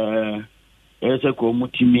ese ko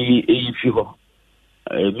mutimi eyifi ho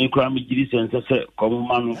mi kwa mi giri sense se ko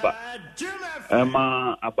ma no ba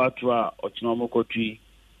ma abatwa ochino mokotui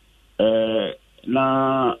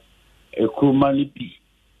na ekumani bi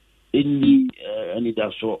eni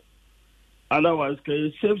daso otherwise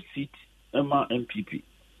can save seat ma MPP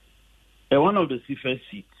one of the safest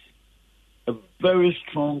seats, a very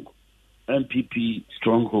strong MPP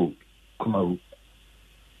stronghold kumawu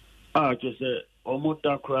just say omo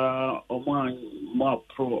dakra omo mo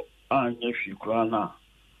pro anya hwikra na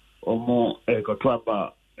omo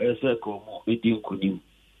ekotwaba ese ko mo edin kunim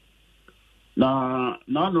na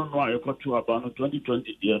no ekotwaba no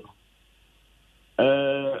 2020 dia no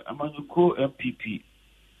amanyuko MPP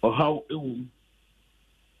or how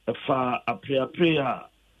efa aprea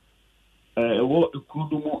ewo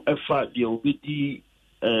ekunumu efa dia obedi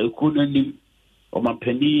ekunanim o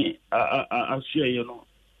mampani ahye no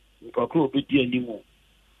nkakro obedi animu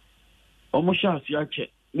omo shasi ache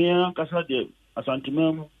me ankasa de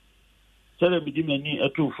asantemam sele bidi mani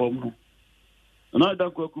etu fom no na da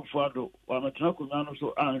kwakufu ado wa metena kunya no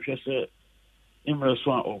so anhwe se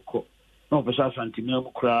imreso a okọ na opesa asantemam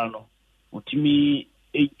kra no otimi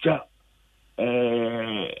eja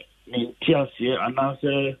ntiasie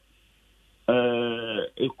anase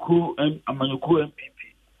eku amanyuku MPP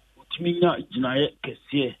otimi nya ginaye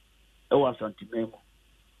kese ewa asantemam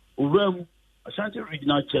Uram Ashanti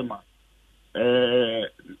Regional Chairman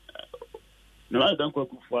na dan kwa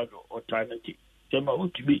kufuado alternative Chairman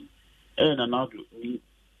utimi na nado ni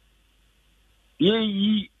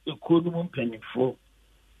yi economy penifo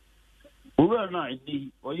Uram na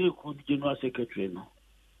ni oye economy general secretary no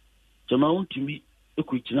Chairman utimi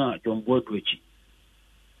ekuchina John Bodwechi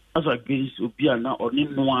as against Obia na oni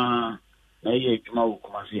noa na ye adwuma wo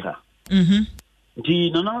Kumasi ha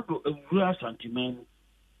nti nanado awura sentiment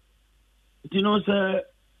nti no se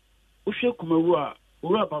uhwe Kumawu a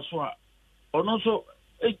owura baso a ono so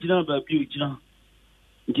ejina ba bi ojina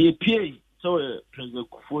nti epie so President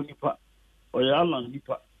Kufuor nipa o ya Alan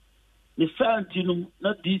nipa ne santi no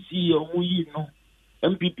na DC omu yi no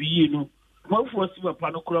MPP yi no Kumawu si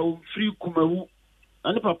papa no kura wo free Kumawu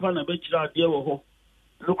ani papa na be kira ade wo ho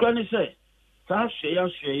no kura ni say sa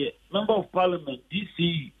hweye member of parliament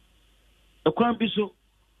DC ekwan bi so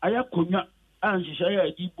aya konwa anhihye ya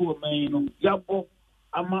agibu oman no yabo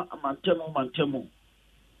ama mantemo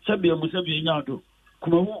sabi nyado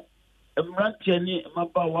Kumawu emrantie ni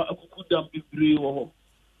mabawa akuku dam bibre wo ho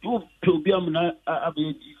you obi amna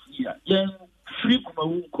abe DC ya yen free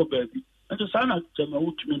Kumawu ko baabi nto sana tema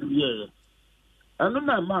wutumi no ye anu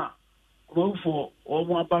na ma Kumawu for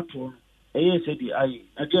omo abato eye se di ayi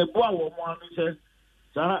na je bo a wo mo anu se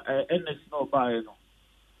sa NS no bae no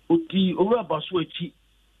oti owura baso echi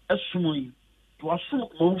esumoyi to aso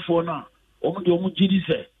Kumawu for na omo de omo gidi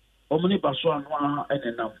se omo ne baso anu a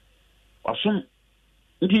enenam asom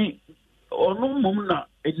ndi onu mum na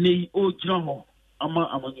enei o gina ho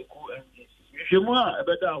ama amanyeku NDC hwemu a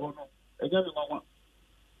ebeda ho no enya me mama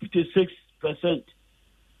 56%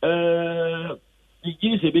 the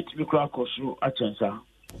gini se betimi kra akosro achensa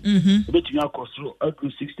betimi akosro agro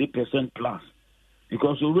 60% plus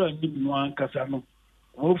because owura nim no ankasa no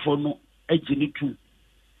wo fo no agini tu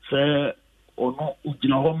se ono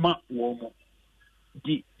ugina ho ma wo mo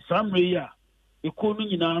di samre ya ekonu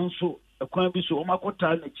nyina nso ekwan bi so o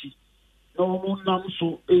makota na chi na wo nam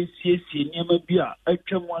so esiesie niam bi a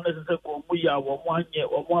atwam ana se ko mu ya wo mo anye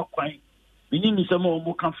wo mo akwan bini ni se mo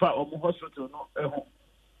mo kan fa o mo hospital no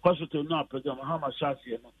hospital no apega Mahama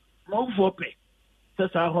Shafi no mo vo pe se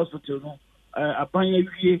sa hospital no aban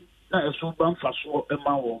awie na eso ban fa so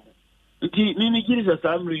ma wo nti ni giri se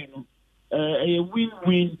samre no a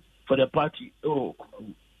win-win for the party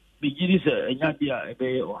be giri se enya dia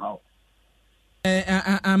ebe o how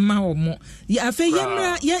ama omo ya afa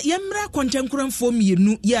yemra kontenkuranfo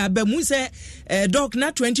mienu ya ba mu se doc na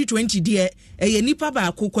 2020 de ye nipa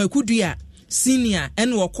ba kwakudu a senior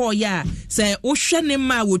en woko ya se ohwe ne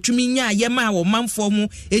ma wotumi nya ye ma wo manfo mu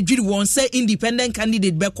edwiri won se independent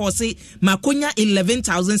candidate be ko se makonya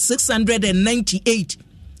 11,698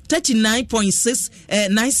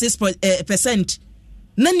 39.96%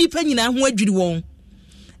 na nipa nyina ho adwiri won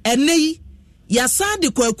enei yasa de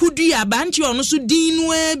kwakudu ya banchi ono so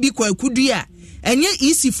dinu bi kwakudu ya enye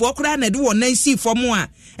isifo kora na de won isifo mu a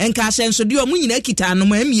enka ahyenso de omu nyina kita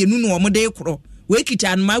anoma amienu no omu de kro we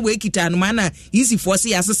kita anoma na isifo se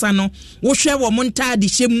yasesa no wo hwe wo mu ntade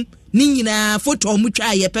hyem ni nyina foto omu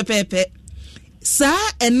twa ye pepepe sa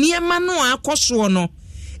eniema no akoso no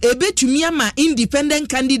ebetumi ama independent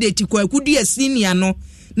candidate kwakudu ya senior no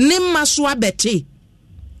ne maso abete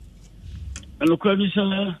elokwa bi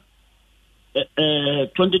sala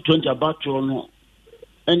 2020 about no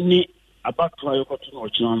any about your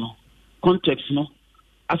cotton no context no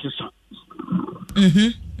asesa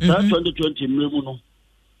 2020 mremu no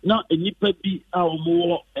na enipa bi a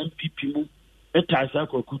omo MPP mu etasa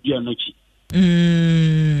kwakudu anachi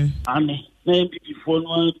ane na MPP for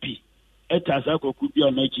no MP etasa kwakudu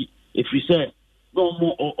anachi efise no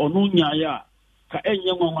mo onu nyaaya ka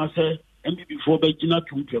enye nwanwa se MPP for be gina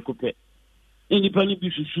tumtwe kope enipa ni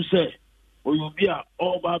bi susu se oyobia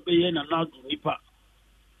oba beye na nadu nipa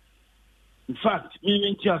in fact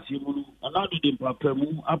me nti asemu no nadu de papa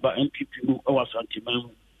mu aba MPP mu awa santiman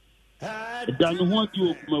dan ho ati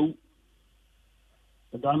Okumawu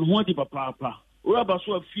dan ho ati papa ora ba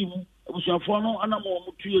so afimu abusuafo no anamo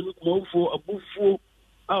mutuye no Kumawufo abufuo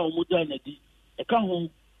a omuda na di e ka ho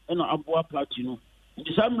na aboa party no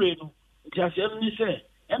nti samre no nti asem ni se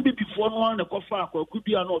MPP fo no na kofa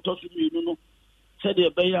akwakudu a na otoso mienu no se de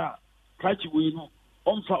be ya kachi we no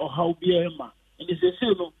onfa ohaw bia ma ndi se se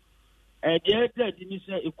no de ni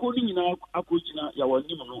se ekoni nyina akogina ya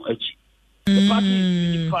wanim no achi the party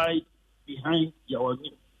is unified behind ya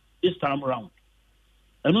wanim this time round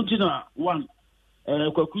enotina one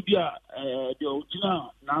kwakudu a de ogina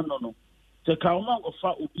na no se ka o man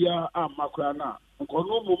ofa obia a makra na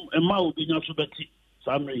nkono mum ema obinya so beti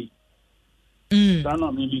samre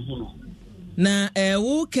sana me ni hunu na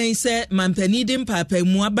wo kan se mampani de mpapa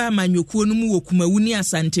mu aba manyokuo no mu Okumawu ni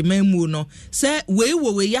asanteman mu no se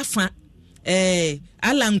we yafa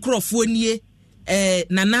ala nkrofo nie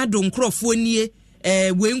nanado nkrofo nie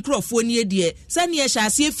we nkrofo nie de sane ye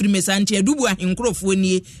hyase efiri mesante adubu ahenkrofo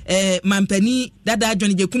nie mampani dada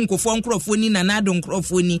adwene jekum kofo nkrofo ni na nado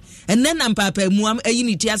nkrofo ni enne na mpapa mu ayi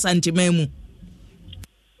ni ti asante mamu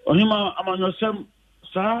onima amanyosem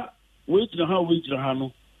sa wait na ha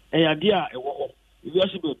no ade a ewo ho wi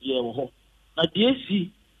ase be bia ewo ho na de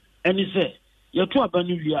si eni se ye to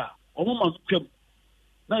abanu wi a omo ma twam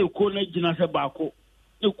na yeko na gina se baako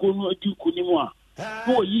yeko no adi kunimu a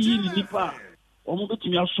no yi ni nipa omo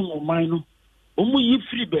betimi asom oman no omo yi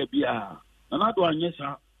free bia na do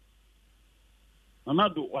anyesa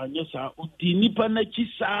odi nipa na chi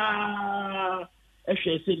saa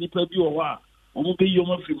ehwe se nipa bi wo ho a omo be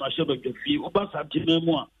yoma free ma she badwafi oba sabtima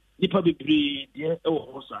mu a nipa bebre de e wo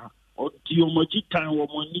ho saa odi omo chi tan wo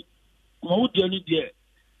moni ma wo de ni de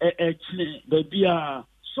chine bia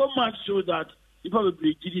so much so that nipa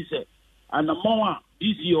bebre gidi se anamawa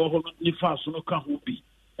this year ho ni fa so no ka ho bi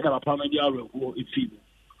e na papa ma di arewo efi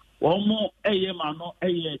omo eye ma no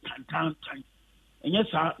eye tantan enye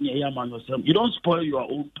sa ne eye ma no sem you don't spoil your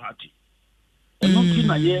own party and nothing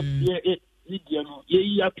na ye ni dia no ye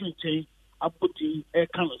yi atwenchen aboti e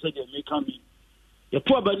kan so de make am ye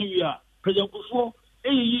to abani wi a president Kufuor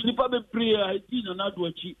yi nipa bebre a di na nado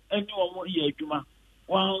achi enye omo ye adwuma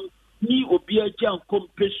wan ni obi achi ankom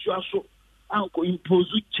pesua so anko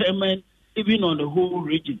impose chairman even on the whole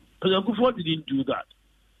region. President Kufuor didn't do that.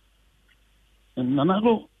 And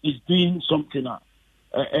Nanado is doing something a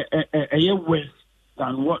year worse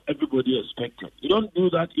than what everybody expected. You don't do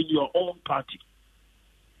that in your own party.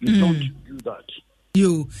 You don't do that.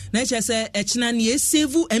 You, nature say, Echnan ye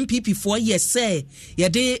save MPP for yes, say, ye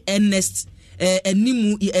de Ernest.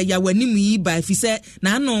 Enimu ya wanimu yi ba fi se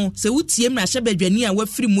na no se wutiem na hyebadwani a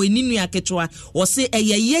wafiri mu eninu aketwa wo se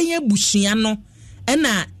eyeye busua no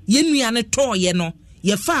na yenua ne toye no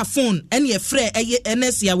ye fa phone ye frɛ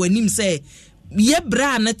NS ya wanim se ye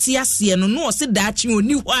bra na tiase no no se daachi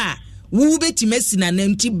oni hɔ a wo betimasi na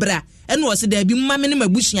namti bra wo se da bi mmame ne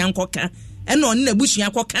mabusua nkoka on na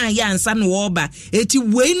busua koka ya ansa no wo ba eti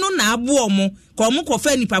wei no na abo omo ko omo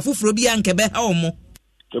kofa nipa foforo bi ankebe ha omo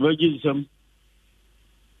kebajisam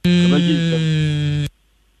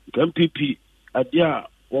MPP adia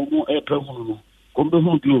omo epe hunu no kombe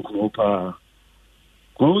hu bi okuno pa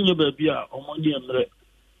ko onye ba bia omo ni emre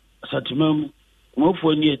satimam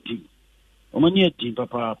mofo ni eti omo ni eti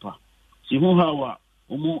papa si hu hawa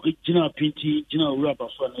omo ejina pinti jina owura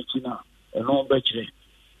baso na jina eno ba kire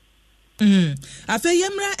afa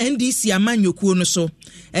yemra NDC amanyokuo no so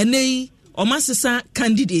enei omasesa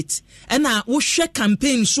candidate na wo hwe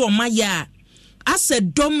campaign so omaya ase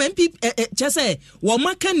dom MPP chese wo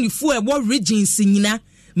maka nifu e wo regions nyina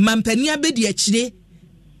mampani abedi akire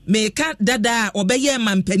meka dada obeye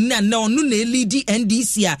mampani na onu na lead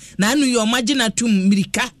NDC a na anu yo magina tum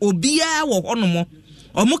mirika obia wo honomo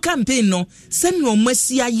omo campaign no semi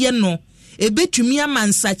omasi aye no ebetumi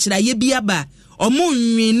amansa kira ye biaba omo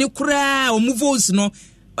nwi ni kura omo votes no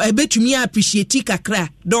ebetumi appreciate kakra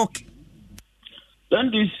doc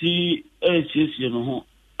NDC no ho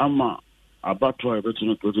ama abatwa ebetu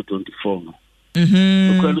no 2024 no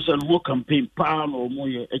because no whole campaign pa no omo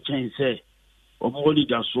ye echen say omo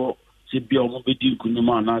leader so se bia omo bedi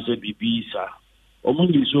nkunima na se bibisa omo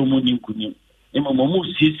ni so omo ni nkunim omo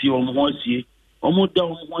sisi omo ho sie omo da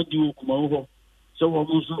omo ho di okuma ho so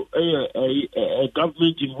omo so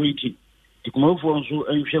government in waiting ikuma ho so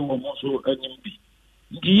enhwe omo so animbi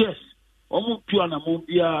yes omo tu anamo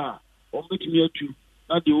bia omo betimi atu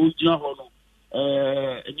na de ogina ho no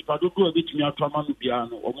nipa dodo ebetimi atwama no bia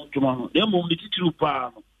no omo ntoma no dem omo titiru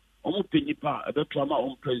pa no omo penipa ebetwama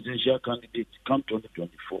on presidential candidate come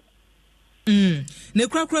 2024 ne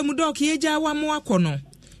krakra mu dok ye gya wa mo akono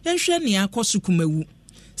yenhwe ne akoso kumawu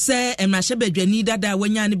se emrahye badwani dada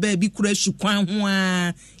wanya ne ba bi kura sukwan ho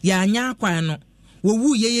a ya anya akwan no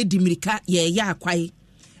wowu ye dimirika ye ya akwai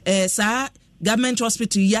sa government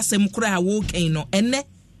hospital yasem kura wo kan no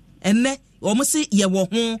enne omo se ye wo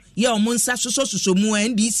ho ye omo nsa soso mu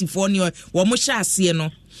NDC fo ne omo hya ase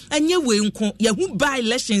no anye we nko ye hu by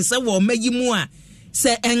election se wo magi mu a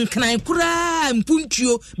se enkran kura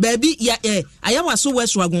mpuntuo baabi ya ayawaso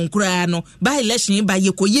weso agonkura no by election ba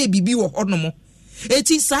ye koye bibi wo honomo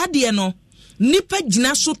eti saade no nipa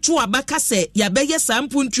gina so to abaka se ya beye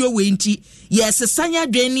sampuntuo we nti ye sesanya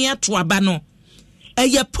dwani ato aba no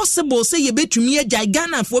eye possible say ye betumi agya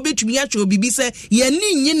Ghana fo betumi atwo bibi se ye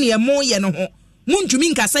ni nyi ne mo ye no ho muntumi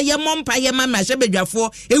nkasa ye mompa ye mama hye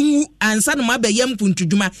bedwafo enwu ansa no mabaye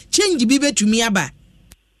mpuntuduma change bi betumi aba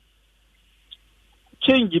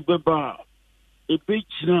change beba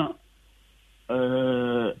ebechina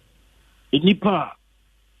enipa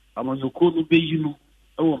amanyoko no beyinu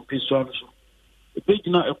ewo mpeso so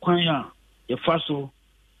ebegyina ekwan a yefa so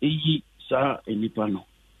eyi saa enipa no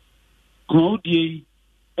kodi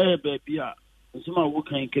baby a nsema wo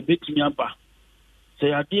kan ke betumi aba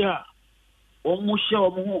sɛ ade a ɔmo hyɛ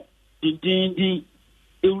ɔmo ho dindindin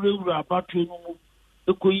ewurawura abato no mu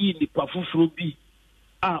ekoyi nipa foforo bi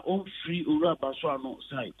a ɔmfiri owura abaso ano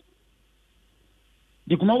side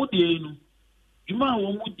de kuma wo die no dwuma a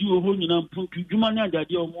wɔn di oho nyina mpuntu dwuma ne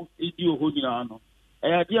adade a wɔn di oho nyina no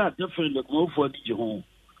ɛyade a different de kuma fo di ho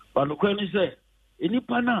ba no kwan ni sɛ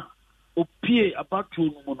enipa na opie abato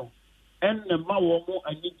no mu no ɛnna ma wɔn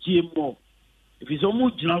ani gye mo efisɛ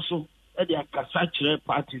wɔn gyina so ɛde akasa kyerɛ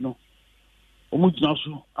party no wɔn gyina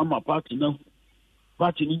so ama party no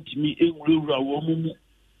ntimi ewurawura wɔn mu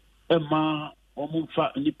ɛma wɔn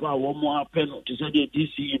fa nipa a wɔn apɛ no te sɛ deɛ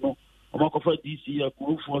DC no wɔn akɔfa DC a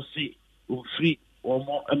kurofo se ofiri wɔn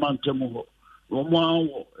ɛma ntɛm hɔ wɔn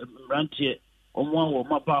awɔ mmeranteɛ wɔn awɔ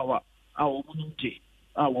mabaawa a wɔn nte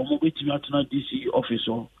a wɔn betumi atena DC office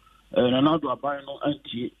hɔ nanado aban no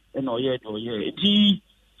antie ɛna ɔyɛ deɛ ɔyɛ eti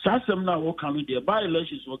saa asɛm no a wɔka no deɛ by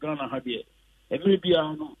elections wɔ Ghana ha deɛ ɛmere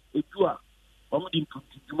biara no edu a wɔn de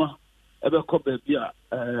mputudwuma ɛbɛkɔ baabi a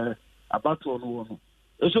abatoɔ no wɔ no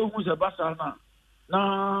ɛsɛ ohun sɛ basa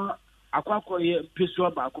na akɔyɛ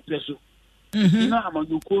mpesua baako pɛ so na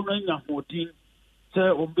amanyɔkuo no anya hoɔden sɛ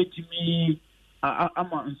wɔn betumi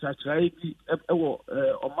ama nsakyerɛ bi ɛwɔ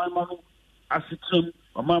ɔmanma no asetram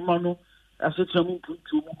ɔmanma no asetram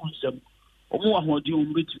mpuntuo mu ho nsɛm wɔn ahoɔden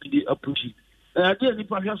wɔn betumi de apɔkyi adeɛ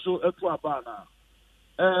nipa hwɛ so ɛto aba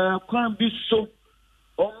na kwan bi so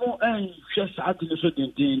wɔn ɛnhwɛ saa ade no so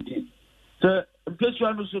dendenden sɛ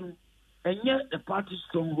mpesua no so no ɛnyɛ the party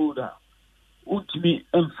stronghold a wontumi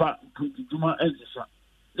mfa mpudwuma ɛnsesa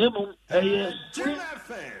na mmom ɛyɛ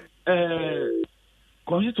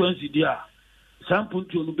constituency di a saa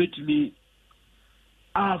mpuntuo no betumi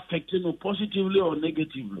affect no positively or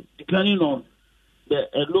negatively depending on the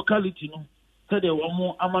locality no sɛdeɛ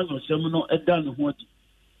wɔn amanyɔsɛm no ɛda ne ho adi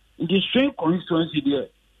nti straight constituency deɛ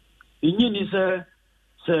ɛnyi ni sɛ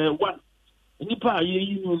one nipa a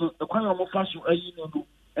yɛyi no ɛkwan a wɔfa so ayi no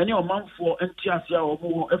ɛne ɔmanfoɔ nte ase a wɔn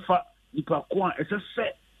wɔ ɛfa nipa ko a ɛsɛ sɛ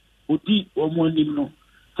odi wɔn anim no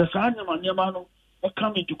sɛ saa nneɛma no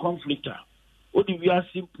come into conflict a odi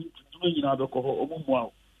wiase mpuntuntuma nyinaa bɛkɔ hɔ wɔn mu a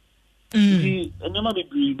nti nneɛma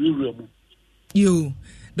bebree wura mu. Yo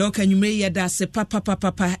dɔka nwumere yɛ da se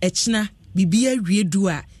papapapa ɛkyina bibi awie du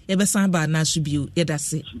a yɛbɛsan ba na so bio yɛ da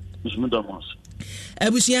se.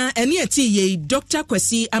 Abusua eni eti ye Dr.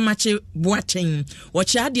 Kwesi Amache Boateng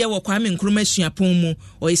wɔkyerɛ adeɛ wɔ Kwame Nkrumah suapɔn mu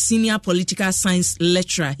ɔyɛ senior political science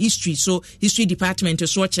lecturer history history department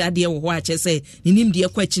so wɔkyerɛ adeɛ wɔ hɔ a kyerɛ sɛ ninim deɛ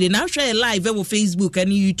kɔ akyire na ahwɛ live wɔ Facebook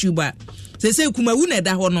and YouTube a sɛ kumawu na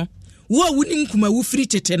ɛda hɔ no wo a wonim kumawu firi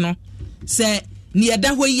tete no sɛ ni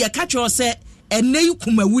ɛda hɔ yi ka kyerɛ sɛ ɛnɛ yi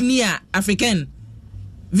kumawu ni a African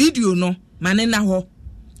video no mane na hɔ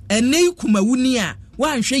ɛnɛ yi kumawu ni a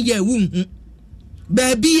wanhwɛ yɛ wunhu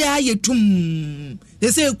baby ya yetum they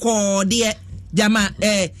say ko de jama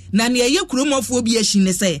na ne ye kuromofo bi ahyi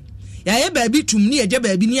ne say ya ye baby tum ne ye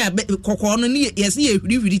baby ni kokko no ne yesi ye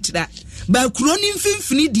hwiri tira ba kuro ni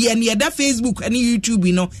mfimfini de ne da Facebook and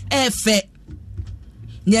YouTube no efe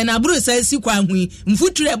ne na bro say si kwa hui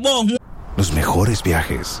mfuture bo ho. Los mejores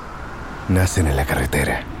viajes nacen en la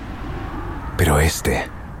carretera, pero este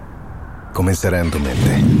comenzará en tu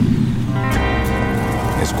mente.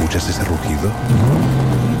 ¿Escuchas ese rugido?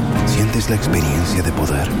 ¿Sientes la experiencia de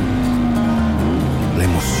poder? ¿La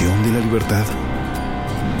emoción de la libertad?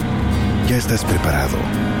 Ya estás preparado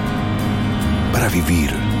para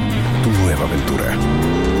vivir tu nueva aventura.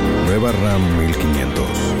 Nueva RAM 1500.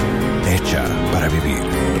 Hecha para vivir.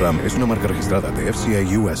 RAM es una marca registrada de FCA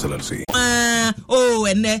US LLC.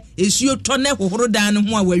 Esio tone hohoro dan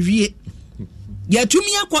ho a wawie. Ya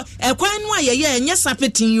tumi akwa ekwan no ayeye enye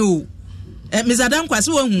sapetin yo. Mizadan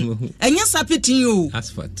kwase wo hu enye sapetin yo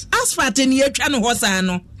asphalt ni atwa no hosa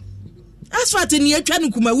no asphalt ni atwa no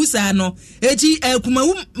kumawu sa no eti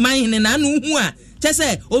kumawu man na no hu a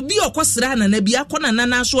kyese obi okosra na bi akona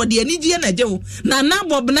na so de anigye na gye wo na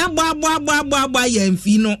bob na gba ya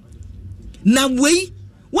mfi no na wei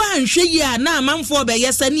wa nhwe yi a na amanfo be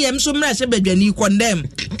yesa ne em so mra hye badwani condemn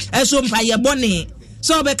eso mpa ye bone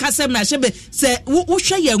so be kase mra hye be se wo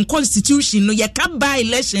hwe ye constitution no ye ka by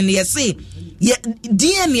election ye say ye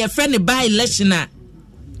DNA friend by election a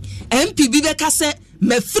MPB be kase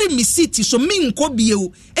me free me city so me nko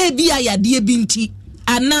bieu e bia yade bi nti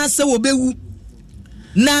ana se wo bewu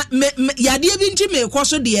na yade bi nti me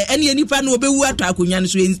koso de ene nipa na obewu ato akonwa no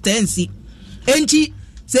so instance enti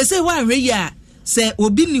se wa hwe ya se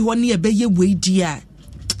obi ni ho ne e be ye weidi a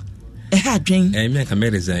adwen me can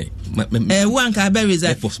resign one can be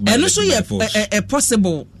resign and also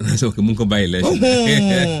possible so okay munko by election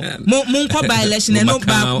munko by election no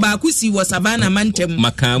ba kusi was Savannah mantem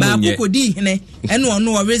ba kodi hene eno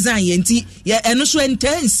ono resign yenti eno so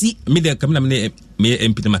intense me de kam na me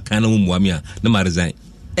MP na makana mu amia na ma resign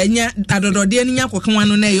enya adodode nya kokan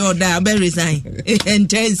no na ye oda be resign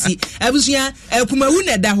intense abusia kumawu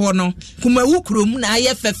na da ho no kumawu krom na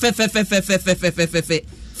aye fe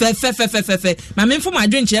ma me mfo ma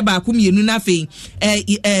adwenche ba ko mienu na fe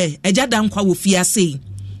ejada nkwa wo fiase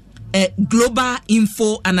global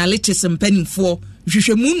info analytics mpanimfo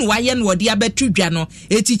hwehwemu no waye no de abetu dwa no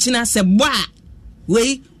etichina se boa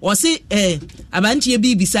we o se abantie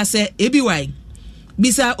bi bisa se ebi wai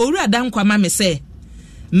bisa owura da nkwa ma me se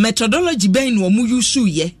methodology ben no mu yusu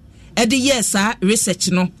ye de yes a research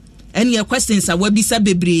no ene questions a wabisa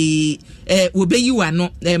bebre wobeyi wa no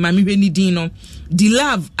ma me hwe ni din no the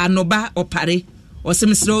love anoba opare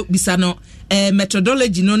osemsro bisa no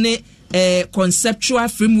methodology no ne conceptual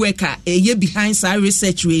framework ye behind sa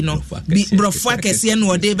research we no brofo akese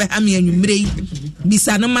no de be ha me anwumre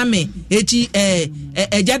bisa no mame eti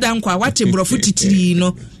ejada nkwa wate brofo titiri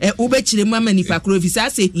no ubechire mama nipa kro visa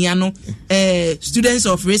se hia no students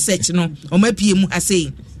of research no omapie mu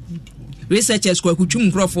ase researchers kwa kutwum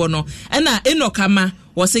nkrofo no na enokama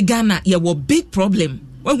wose Ghana ye wo big problem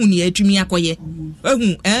wahu ni atumi akoye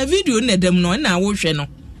wahu video na dem no na wo hwe no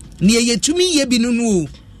ni ye tumi ye bi no no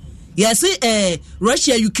yes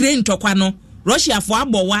Russia Ukraine tokwa no Russia fo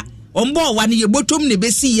abowa ombo wa ne ye botom ne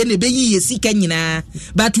besi ye ne beyi ye sika nyina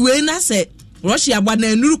but we na se Russia gba na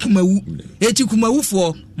anuru kumawu eti kumawu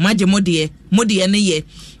fo maje modie ne ye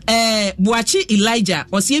Buachi Elijah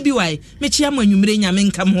osie bi wai mechi amanwumre nyame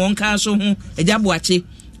nkam ho nka so ho eja Buachi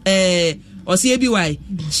osie bi wai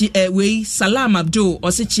we Salam Abdul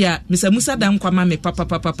osechia Mr Musa dan kwama me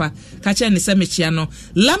papa ka che ne se mechia no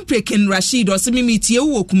Lamprekin Rashid osimimi tie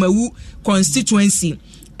wo kumawu constituency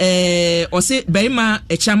ose berima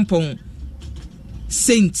echampon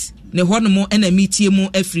Saint ne honomo na mitie mu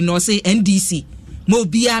afri no ose NDC mo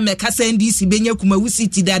bia me kasa NDC benya kumawu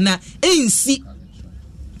city dana ensi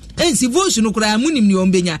voice no kura munim ni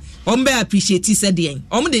ombenya ombe appreciate sedien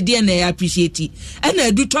omde de na appreciate na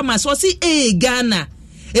adu Thomas o si Ghana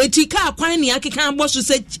eti ka kwan ni akeka aboso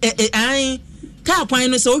se ka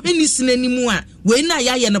kwan no se ohweni sinanimu a we na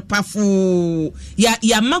ya ye no pafo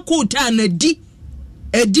ya makota na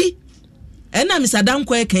edi na misadan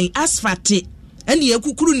kwa kan asfalt ene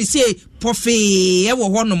yakukuru ni se pofe ye wo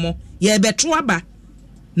honomo ye beto aba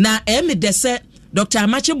na emedese Dr.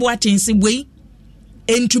 Amache Boatensi boi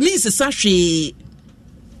entumi sesa hwe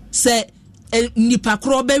se nipa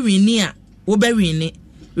kro be wini a wo be wini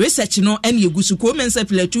research no ene egusu ko mensa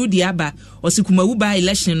pilatu di aba osikumawu ba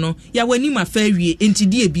election no ya wani ma fa wie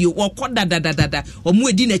entidi ebie wo koda dadadada omu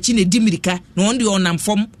edi na chi na di mirika na onde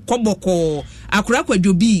onamfom koboko akura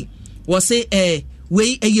kwadwobi wo se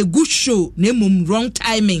we a good show na emum wrong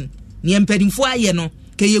timing ni empadimfo aye no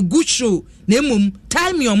ke ye good show na emum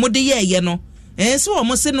time yo mode ye no so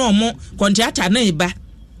omo se no omo contractor na eba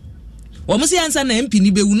omo se ansa na MP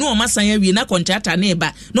ni bewu no omo san awie na contractor na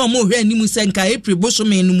eba na omo hwe animu se nka April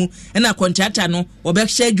bosome no mu na contractor no obe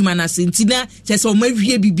hye adwuma na sentina che se omo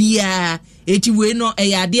awie bibia eti we no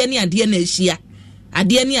ade na ahia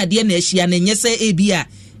ade na ahia na nyese ebia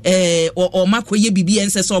o makoye bibia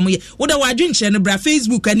nse se omo ye wo da wadwenche no bra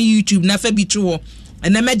Facebook and YouTube na fa bi to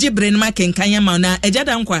na meje bre no makenkan ya ma na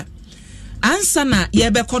ejada nkwa ansa na ye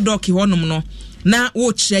be kodoki honum no na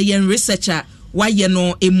wo kire yen researcher waye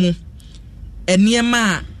no emu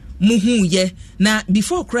eniema muhu ye na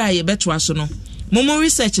before cry ye beto aso no momo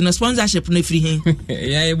research no sponsorship no free hen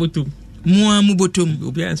ya ye botum mu botum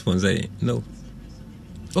obi an sponsor no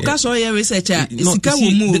oka so ye researcher isika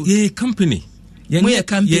wo mu ye company ye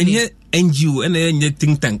company ye NGO and ye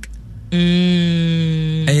think tank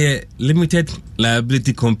a limited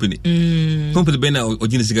liability company. Company bena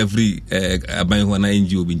ojinisiga free aban ho na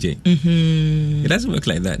NGO binje. It doesn't work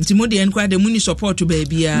like that. Timodi enquire the money support to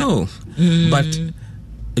baby. No. But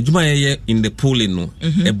ejuma in the polling no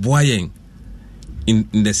a boying in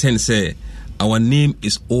the sense our name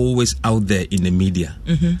is always out there in the media.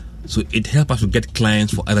 So it helps us to get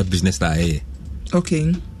clients for other business that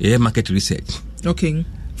okay. Yeah, market research. Okay.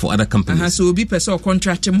 For other companies. So be person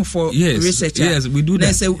contract him for research. Yes, we do that.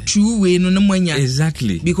 There's a true way no mwanya.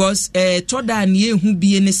 Exactly. Because toda nie hu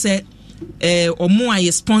bi ne se omo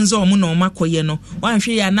aye sponsor omo na omakoye no. Wan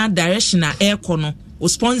hwe ya na direction na airco no. O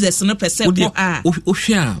sponsors no pese ko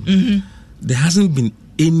there hasn't been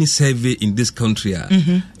any survey in this country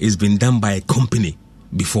it's been done by a company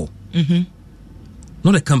before.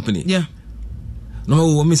 Not a company. Yeah.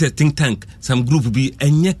 No, when we say think tank, some group will be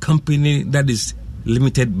any company that is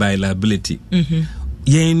limited by liability.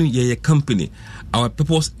 Yeah, company. Our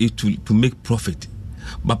purpose is to make profit.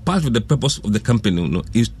 But part of the purpose of the company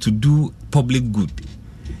is to do public good.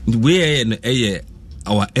 Where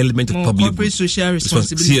our element of public corporate good. Social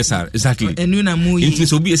responsibility. CSR, exactly. And you know,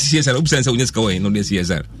 so be a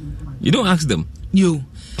CSR, you don't ask them. You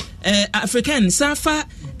African Safa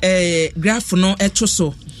graph no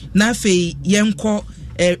etoso na fe yenko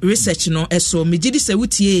research no eso megidi se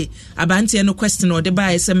wutie abante no question or the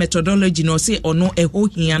by say methodology no say ono eho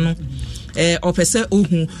hia no opese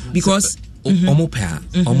ohu because omo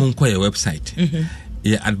nko your website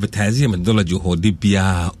yeah advertising methodology ho de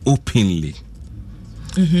bia openly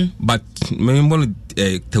but remember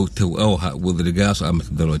with regards to our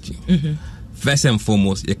methodology first and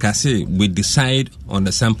foremost you can say we decide on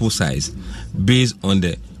the sample size based on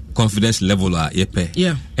the confidence level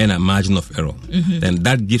and a margin of error. Then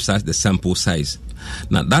that gives us the sample size.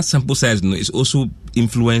 Now that sample size is also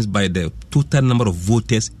influenced by the total number of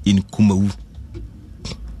voters in Kumawu.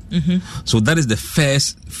 So that is the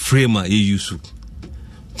first framer you use.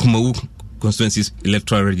 Kumawu constituency's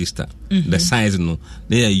electoral register. The size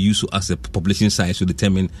they are used as a population size to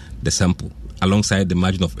determine the sample alongside the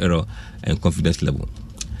margin of error and confidence level.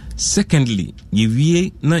 Secondly, you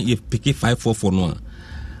pick 544 no.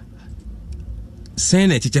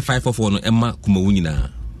 Send a teacher 544 no Emma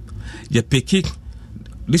Kumawunina. You pick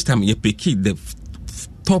this time you pick the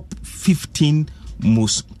top 15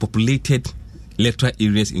 most populated electoral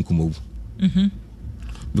areas in Kumawu.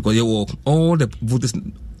 Because you walk all the voters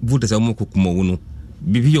are Kumawu.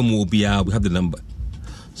 We have the number.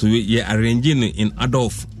 So we are arranging in order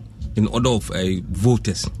of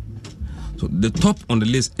voters. So the top on the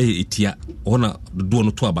list is Etia, honor the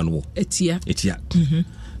Duano Tuabanwo. Etia.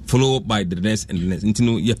 Followed by the next and the next.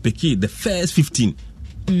 Until you pick the first 15.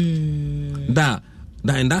 That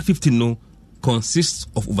in that 15 no consists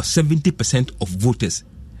of over 70% of voters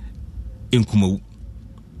in Kumawu.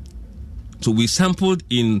 So we sampled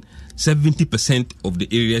in 70% of the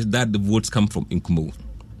areas that the votes come from in Kumawu.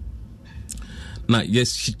 Now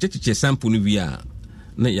yes, she sample we are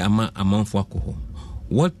na yama amount for alcohol.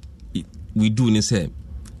 What we do is say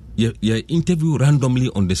you interview randomly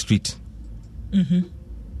on the street.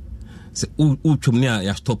 Say chumnia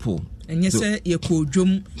ya stop. And yes, you call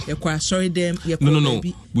drum, you sorry them. No.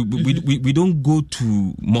 We don't go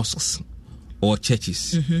to mosques or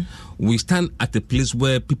churches. We stand at a place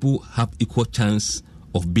where people have equal chance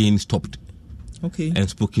of being stopped. And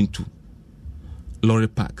spoken to. Lorry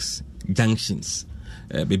parks, junctions,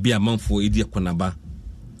 maybe a month for Idia Konaba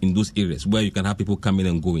in those areas where you can have people coming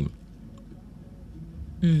and going.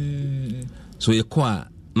 So you call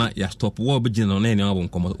na ya stop wo begin on any album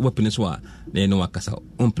come weapon so na no akasa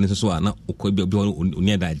on pin so na okobi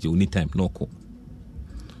oni adaje oni time no call.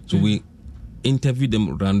 So we interview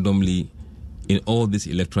them randomly in all these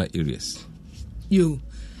electoral areas. You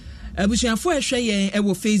abusuafo ehwe yen e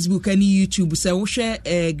wo Facebook and YouTube say wo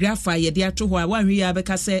hwe grapha ye de ato ho a wan hwe ya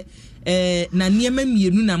beka say na niema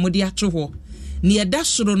mienu na mo de ato ho ne eda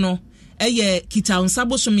soro no eye kita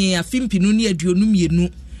onsabosome afimpinu ne aduonu mienu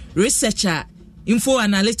researcher info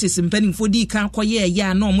analytics mpanimfo di kan koye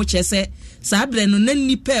ya na omo chese sabre no na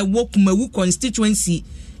nipa e wo Kumawu constituency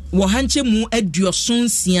wo hanche mu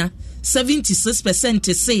aduosunsia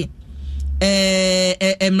 76% say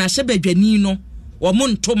mrahye badwani no wo mo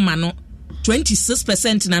ntoma no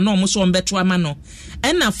 26% na omo so ombeto ama no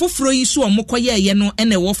ena foforo yi so omo koye ye no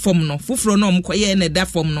ena wo fom no foforo no omo koye ena da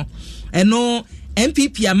fom no eno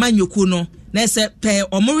MPP amanyoku no na se pe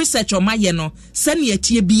omo research o maye no sane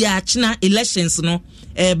atie bia china elections no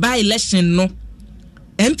by election no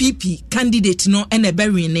MPP candidate no ena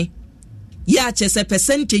berine ya chese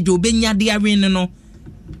percentage obenya de arene no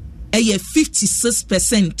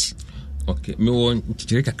 56%. Okay, me won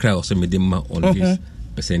chireka crowd so me dem ma on this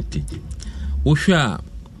percentage. Ohwa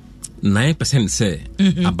 9% say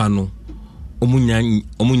abano omunya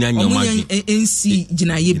nyoma NC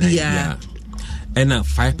ginaye bia. And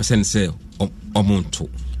 5% say omonto.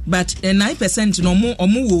 But 9% no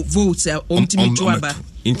omo wo vote ontimi to aba.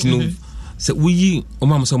 Intino se we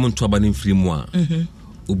omam so omonto aba na free mu a.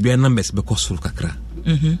 Obi numbers be koso kakra.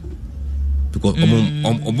 Because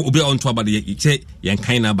obi onto aba de say yan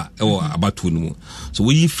kind aba e about to no. So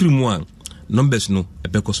we free mu a numbers no e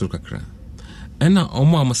be koso kakra. And na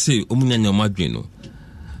omo am say omunya nyoma dwen no.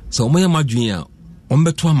 So omo ya madwen a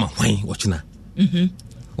ombeto ama hwan wochina.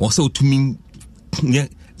 Also to mean yeah,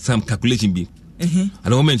 some calculation be. At the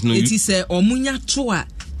moment, no. It is omunya toa.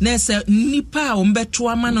 Na se nipa ombeto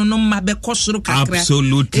ama no ma be kosoro kakra.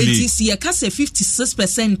 Absolutely. It is ye ka say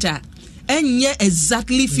 56% enye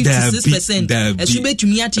exactly 56%.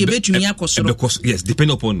 Esubetumi ati ebetumi akosoro. Because yes,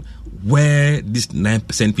 depending upon where this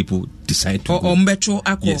 9% people decide to go.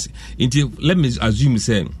 Yes. Let me assume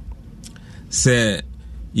say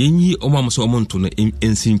yenyi omamuso omonto no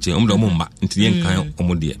ensinche omdo omomba nti yenkan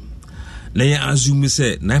omode. Na ye assume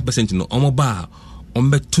say 9% no omoba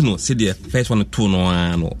ombeto no say the first one to no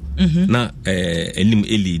ano. Na enim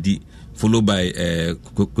LED followed by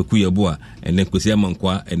Kweku Yeboah and then Kwesi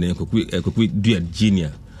Amankwa and then Kweku Dua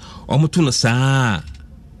Junior. Omoto no sa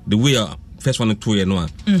the way first one to you know.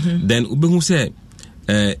 Then ubehu say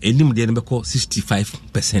enim dey be call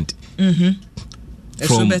 65%.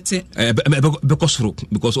 From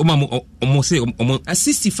because omo say omo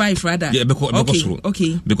 65 rather. Yeah, because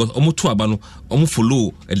okay. Because omo to aba no omo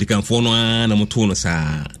follow the can for no na mo to no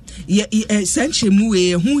sa. Sanche mu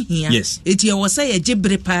hu hia eti e wo say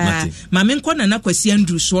egibre pa ma me nkɔ na Kwasi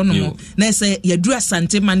Andrew so no na say yaduru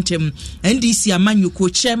Asante mantem NDC amanyoko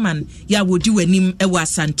chairman ya wodi wanim e wa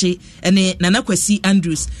Asante ene na Kwasi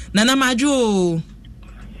Andrews na majo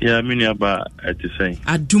ya mini aba etisɛn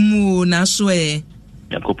adumu na so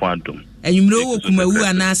yakopo adum enyumro wo kumawu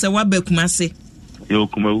ana se waba kumase yo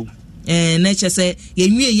kumawu na che se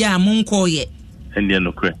yenwie ya amonkɔ ye ende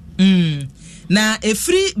no kre na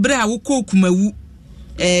efri bra woko kumawu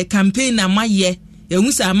campaign na maye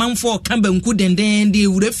ehu sa amanfo kambanku denden de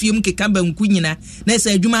wurafiem ke kambanku nyina na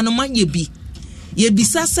se adwuma no maye bi ye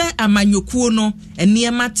bisa se amanyokuo no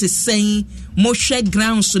eniema tesen mohwe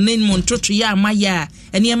grounds ne montoto ya amaya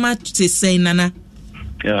eniema tesen nana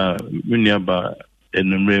ya miniaba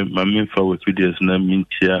enumre mamemfa with videos na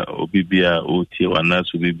mintia obibia otie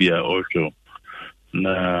wanaso bibia osho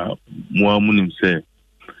na muamunim se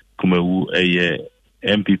kumawu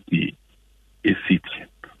MPP a seat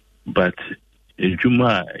but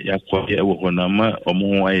ejuma yakwa ewo honama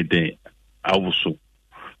omo waide awuso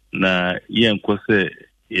na yenko se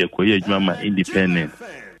yekoye ejuma ma independent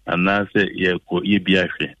anase yeko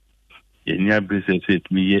yebiahwe yenya brese se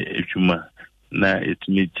tumi ye ejuma na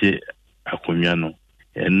etumi je akonwa no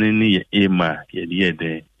eneni ye ema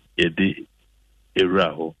yede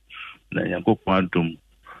eraho na yakopon adum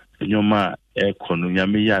enyoma ekono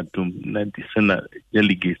nyame yadum na disena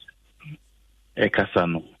delegates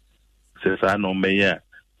ekasano sesa no meya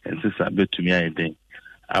ensesa betumi ayeden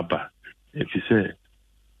aba efise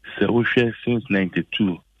se ohwe since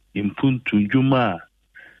 92 impuntu juma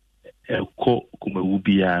eko kumawu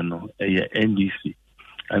bia no eye NDC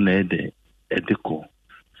ana edeko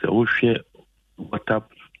se ohwe water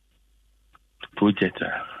project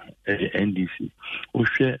NDC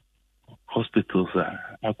ohwe hospitals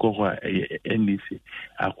akọwa NDC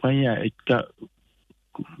akwanya eka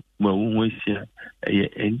mawu nwesia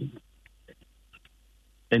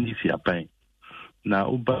NDC apai na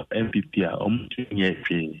uba MPP a omutu nye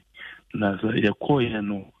hwe na so yekoye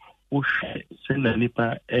no ohwe sena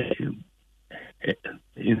nipa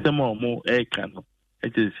insema omo eka no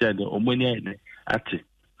etesi ade omoni ane ate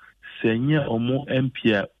senye omo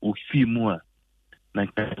MP a ofi mu a na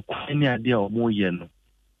kwani ade a omo ye no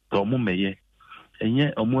omo meye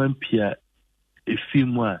enye omo MP a efi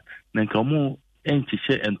mu a na nka omo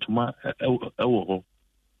enchiche entuma ewo ho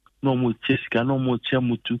no mo chesika no mo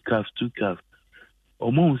chemu two calves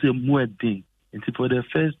omo say mu edin. And for the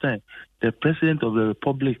first time the president of the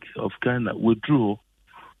Republic of Ghana withdrew,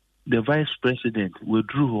 the vice president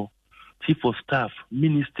withdrew, chief of staff,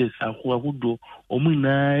 ministers ahudo omo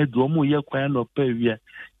na edu omo ye kwan no pawia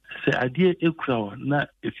se ade ekura na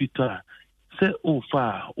efita se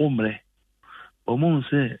ofa omre omo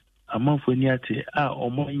se amanfo ni ate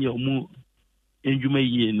omo ye omo enjuma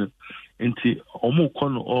yie no nti omo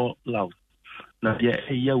kono all loud na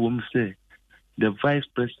ya wom say the vice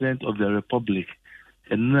president of the Republic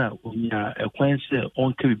and now onya ekwan say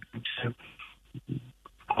on ke bi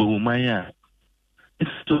Omaya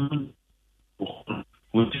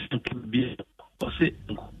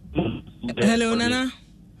hello nana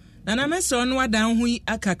meso no wadan hu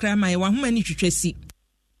akakra mai wa homa ni twetwesi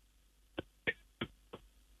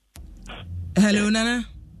hello nana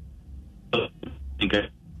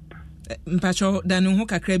mpacho danu hu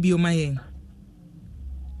kakra bi o maye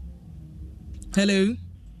hello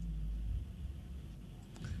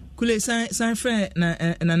kule san frɛ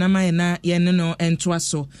na namaye na yɛne no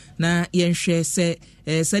entoaso na yɛnhwɛ sɛ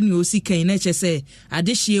sani osi kan na kyɛ sɛ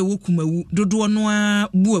adehye wo kumawu dodo no a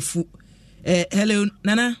buafu hello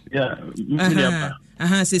nana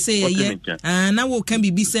se ye na wo kan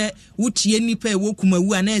bibi sɛ wotie nipa wo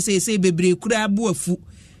kumawu ana sɛ bebre kura buafu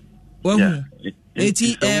wahu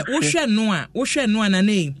eti wohwɛ no na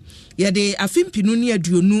ne yɛde afimpinu ne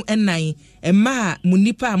aduonu ɛnan ɛma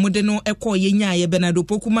munipa a mode no ɛkɔ yɛnya yɛ Bernardo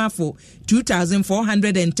Pokumafo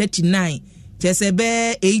 2439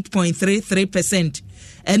 tesebe 8.33%.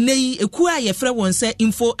 Ɛnɛ yi eku a yɛfrɛ wɔn sɛ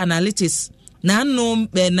info analytics na no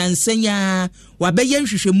nansenya wabɛyɛ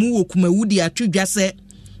nhwehwɛmu wɔ kumawu di atwedwa sɛ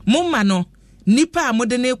momma no nipa a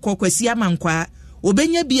mode ne kɔkwasi amankwa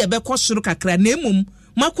obenya bi ɛbɛkɔ soro kakra na emom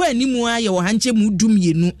makɔ animu a yɛ wɔ hanche mu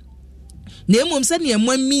dumienu na emom sɛ ne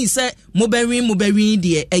emami sɛ mobɛwin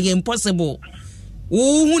deɛ ɛyɛ impossible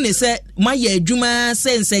wo ne sɛ mayɛ adwuma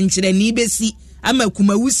sɛ nsɛnkyerɛ ni besi ama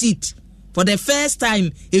kumawu seat for the first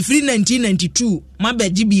time every 1992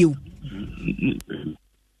 mabɛgye bio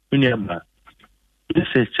unyama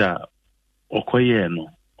researcher okoye no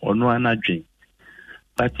ono anadwen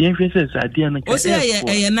but yen research ade an ka o say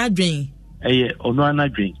eye nadwen eye ono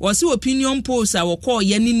anadwen o say opinion polls a wokɔ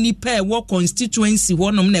ye ni nipa e wo constituency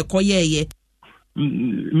wonom na ekoye ye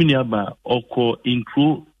miniaba oko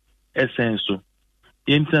intro essence so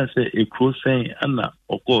yen tan say ekro sen ana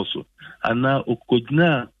okoso ana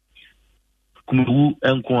okojina kumu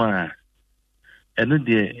enko a eno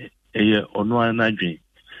de eye ono anadwen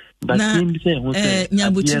but yen say ho say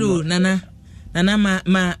nyabutiro nana ma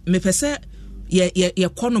mepese ye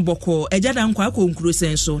kono boko ejada nkwa akonkuro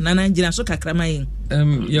senso nana ngina so kakrama yen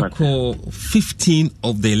ye ko 15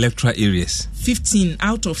 of the electoral areas 15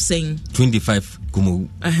 out of saying 25 kumawu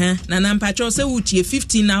nana mpacho se wutie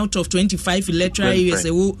 15 out of 25 electoral areas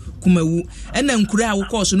wo kumawu ena nkura a wo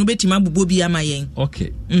course no betima bubo bi ama yen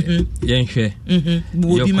okay yen hwe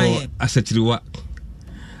bubo bi ma yen asetiriwa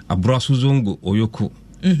abrasu zongo oyoko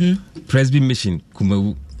Presby Mission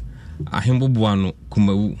kumawu ahembobuano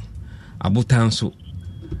kumawu abutanso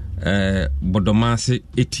bodomase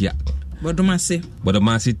etia bodomase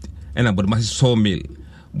ena bodomase sawmill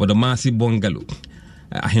bodomase bungalow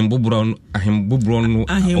ahembobuano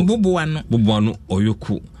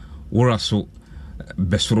oyoko woraso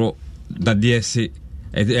besoro dadiese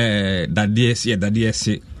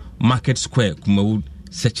market square kumawu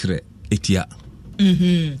sechere etia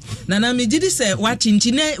nana me gidi se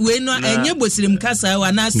watintine we no enye bosirim kasa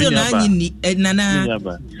wa na se na anyi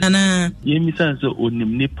nana yemi sanse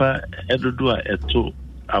onim nipa edodo a eto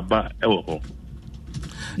aba ewo ho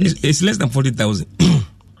it's less than 40,000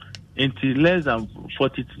 into less than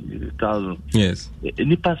 40,000 yes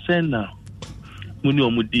nipa sena muni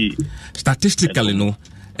omudi statistically no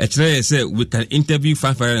actually say we can interview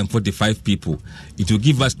 545 people. It will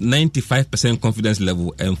give us 95% confidence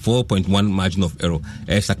level and 4.1 margin of error.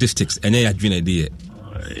 Statistics. And I dream idea.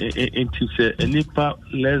 Into say nipa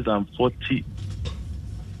less than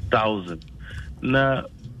 40,000. Now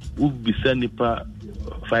we be send nipa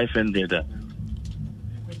 500.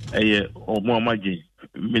 Or more margin.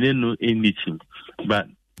 Me no anything, but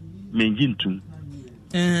menjintum.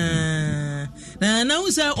 Na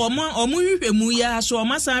usa omu hwehwemu ya so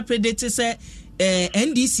omasa predict say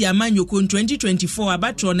NDC amanyoko 2024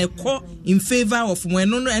 abatro ne ko in favor of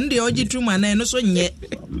mweno no ende ogitu mana no so nye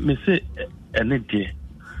me say ene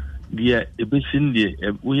dia ebesin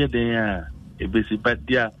dia uye den a ebesi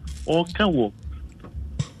badia o ka wo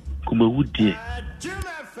kumawu die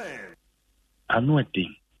anu ate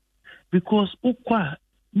because ukwa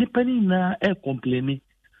nipani na complaining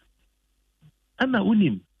ana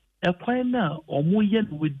unim ekwan na omoye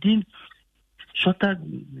within shorter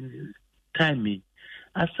time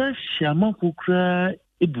asa shama kokra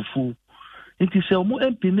ebufu nti se omo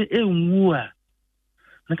MP ne enwu a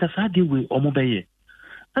naka sa de we omo beye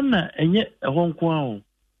ana enye ehonko a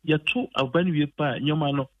yeto abani wie pa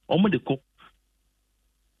nyoma no omo de ko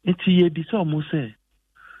nti ye bi se omo se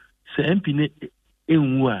MP ne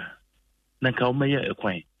enwu a naka omo ye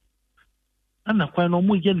ekwan ana kwa no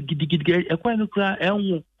mo yen gidigidi ekwan no kra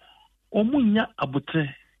enwo omunya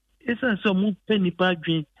abutre esa se mo penipa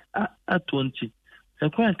adwen a 20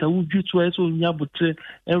 ekwan ta wudwu to eso nya abutre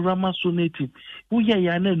erama so native uye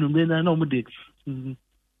ya na numre na mo de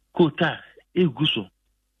kota eguso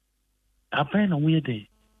apan na wo ye de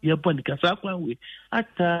ye boni kasa kwa we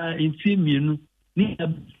ata enfie mienu ni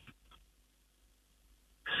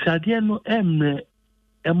sadia no emre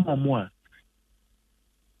emomo a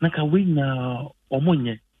naka we na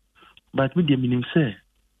omonye but me de minim say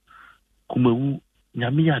kumawu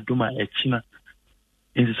nyame ya doma echina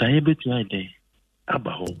ensaye betu ide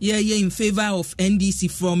abaho yeah in favor of NDC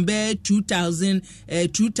from be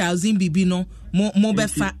 2000 bibi no mo be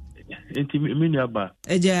fa enti mini aba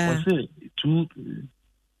eja o say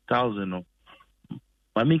 2000 no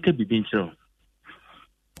ma me ka bibi nchero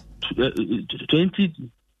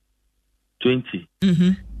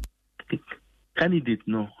 2020 candidate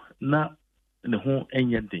no na the whole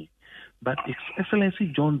anything. But His Excellency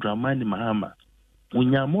John Dramani Mahama,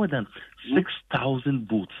 we have more than 6,000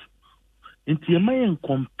 votes. And you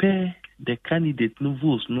compare the candidate no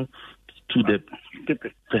votes no to the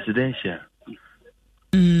presidential.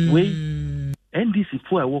 We NDC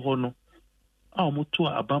for a war no. Our motto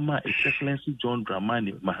Obama His Excellency John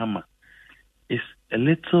Dramani Mahama is a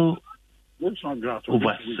little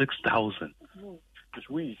over 6,000. It's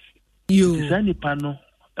weak. You design panel.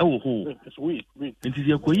 It's weak. It is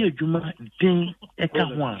your career. Juma ding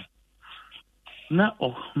eka one. Now,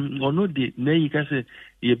 or no, the you can say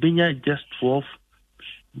you been just 12%.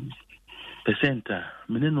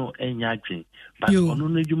 Meneno enyagin, but ono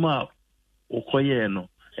no Juma okoye no.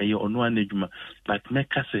 Eyo ono ane Juma, but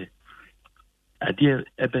meka say. Adia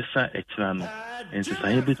ebesa ekrano ense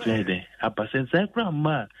sanye betwe de abasensa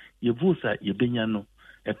grandma ye vosa ye benyano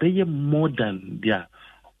ebeye more than dia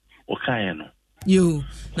okaye no yo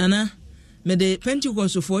nana me de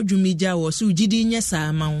Pentecost for dwumija wo so ugidi nya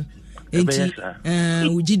saa ma wo enti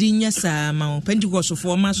ugidi nya saa ma wo Pentecost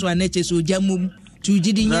for ma so anache so jamum tu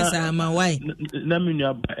ugidi nya saa ma why na menu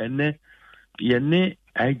aba ene ye ne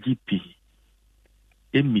IGP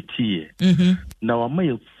emitiye na wa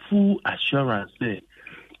ma full assurance that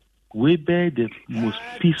we bear the most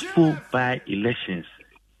peaceful by elections.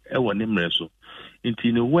 Ewa nimreso.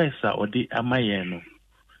 Inti no west or the amayeno.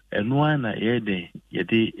 Enwana yede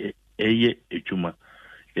eye ejuma.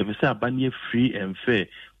 Ebesa abanye free and fair.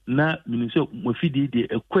 Na minister mofidi de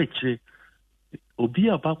ekweche obi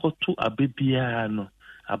abako to abebia no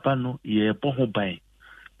abano ye boho ban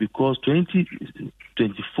because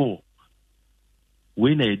 2024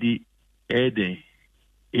 when I did eden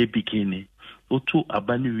e bikini otu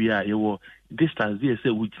abani wi a yewo distance dey say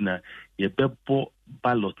which na ye bebo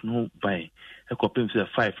ballot no by e kopem say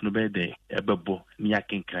 5 no be dey e bebo ni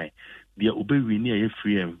akenkan dia obewi ni e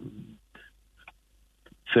free em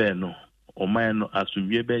fair no o man no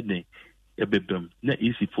asumwie be dey e bebem na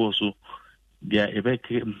easy for so dia e be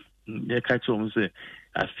ye catch on say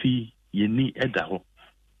afi ye ni eda ho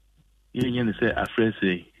ye nya ne say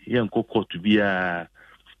afrese ye nkokọ to bia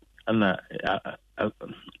ana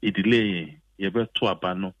delay ye be to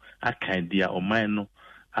abano akan dia o man no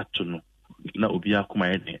ato no na obi akoma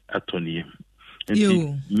ye atoni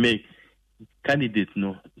enti make candidate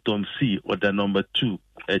no Tom C or the number 2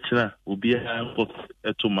 echna obi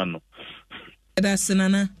ato mano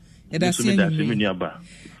edasenana edaseniaba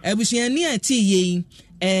abusuani ati ye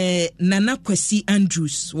Nana Kwesi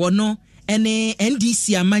Andrews wono ene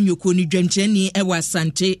NDC amanyoko ni dwankyereni ewa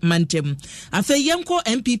Asante Mantem afa yenko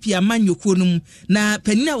MPP amanyoko num na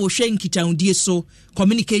panina wo hwe nkitaudie so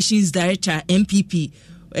communications director MPP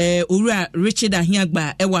Owura Richard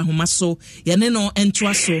Ahiagba ewa homaso yene no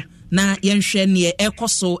entoa so na yenhwe ne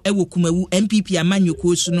ekoso ewo kumawu MPP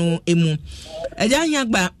amanyoko so no emu eja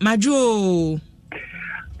Ahiagba majo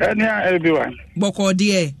enia everyone boko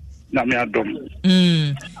de na me adom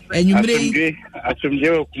enyumre asumje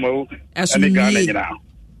okumawu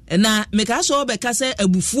na meka so obeka se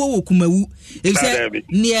abufuo wo kumawu efse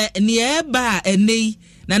ne ba enei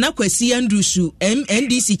Nana Kwesi Andrews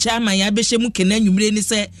NDC chairman ya behemu kena enyumre ni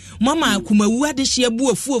se mama kumawu adehye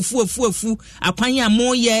bu afu akwan ya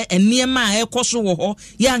mo ye enema a ekoso wo ho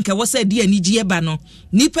ya nka wo se de anigye ba no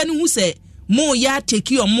nipa ni hu se mo ya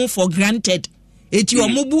take your mo for granted eti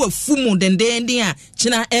omobu afu mu dendenden a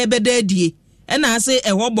kina ebedadie ena ase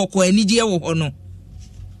eho boko anigye wo ho no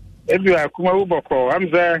ebi akuma wo boko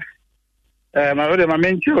amza ma wode ma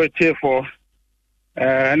menchi o chefo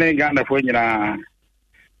ene ganda fo nyina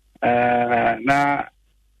na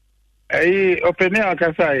ai openia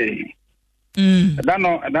akasa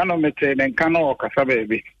dano mete nenkano okasa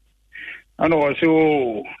bebe ano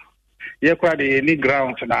wo ye kwa de ni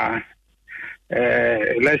ground na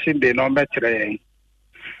election day no betre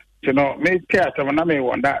so no me tia to na me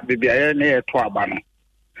wonda bibia ye ne to aba no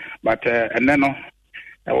but enne no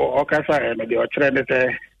o kasa me de o kire de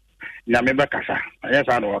te nyame be kasa ye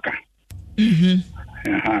sa no oka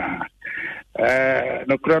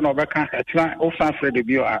no kro no be ka tira o san fred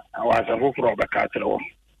bi o awaza ho kro be ka tire wo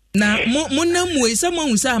na mo na mu e se mo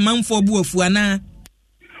hu sa manfo bu afu ana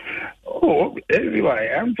everybody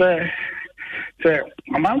am say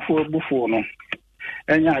manfo bufu no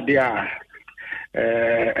enya de a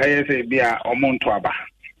ayese bia omonto aba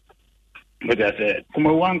but I say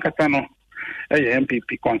kuma wan kata no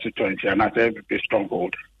MPP constituency and as MPP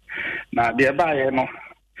stronghold na de ba ye no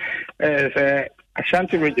say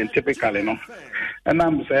Ashanti region typically no and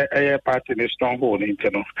I'm say party ni stronghold into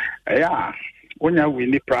no yeah onya we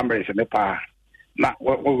need primaries ne pa na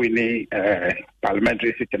what we need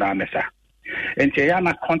parliamentary seat na nesa enti ya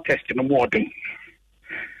na contest no more than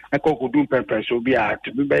ekokudum pempe so bi a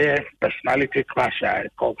to be personality clash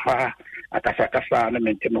kofa akasa na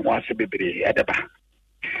maintain no ase bebre edeba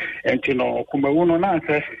enti no kumawu no na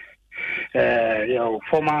say your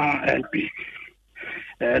former MP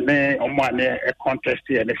ne omwane a contest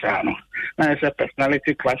here ne sa no na say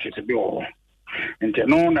personality clashes bi o enti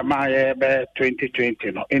no na ma be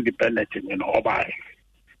 2020 no independent ni no obai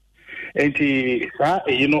enti sa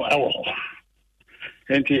ewo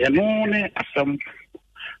enti eno ne asem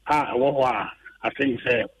wo I think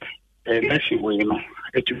say election we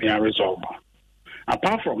it to be a resolve.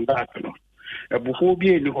 Apart from that, before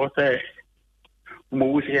being in the say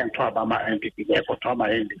we say and talk about my NPP there for talk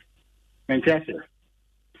my end. And just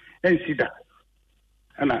and see that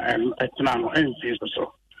and I can and see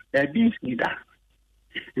so. Be see that.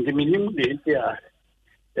 In the minimum they here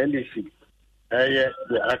NDC the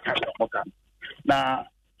account now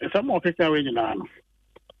some of it are in now.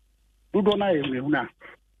 Do don't know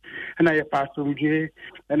and I pass through J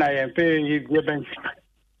and I am paying bench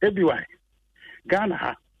everywhere.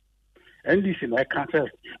 Ghana and this in I can't say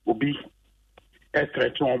will be a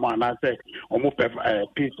threat to man. I say almost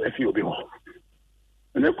peace if you be.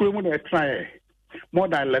 And the Kumu try more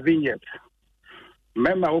than 11 years.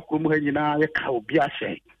 Remember, Okumu Hina, a cow be a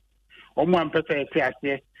say. One person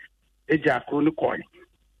say a jack on the coin.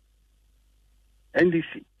 And this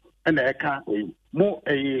and I can't more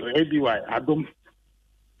a ABY. I don't.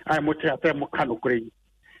 I'm what I say, Mokanokri,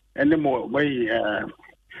 and the more way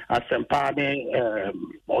as Sempane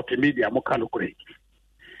multimedia Mokanokri.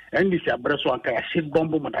 And this is a breast one kind of shit bomb.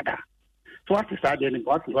 So what is that?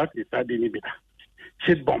 What is that?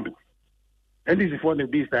 Shit bombing. And this is for the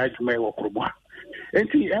beast that I may walk. And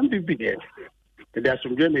see, MPP there are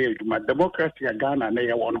some general democracy in Ghana and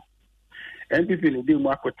they want. MPP will do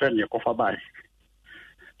more than your coffee by.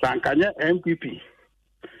 Sankanya MPP.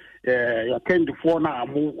 You can do for now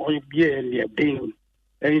more year and you're being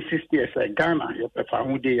 60 years Ghana, you're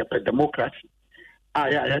found a democracy. I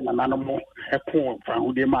am an animal, a poor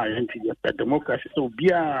found a my democracy. So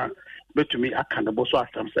be but to me, I can't also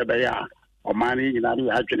some say or money in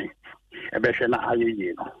any agony. A better not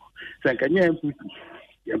you know. So can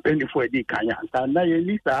you penny for a decaya and now you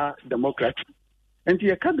need a democracy. And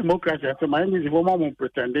you can't democracy after my name is woman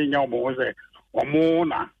pretending your more or more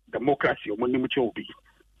democracy or money which will be.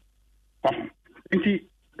 Nti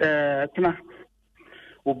tena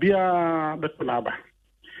obia betonaba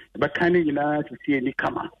bakane nyina sisi ni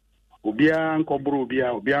kama obia nkoburu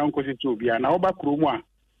obia nkositi obia na oba kromu a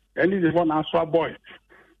any this one aswa boys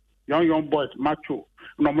young boys macho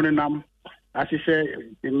no mo nam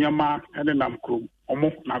asise nyama ene nam krom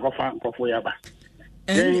omo na gofa nkofo yaba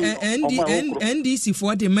NDC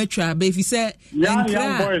for the metro baby say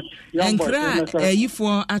enkra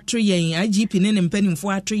for atoyen IGP ne mpanim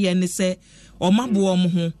for atoyen ne say omabo om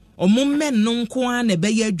ho ommen no nko a na be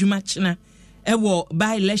ya adwuma kyena ewo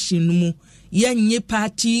by election mu yenye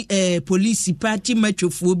party police party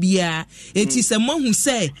metrofoɔ bia eti se mohu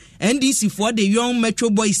say NDC for the young metro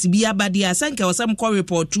boys bia bade asanka osam call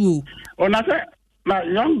report o ona say na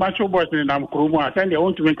young metro boys ni nam kromu a say they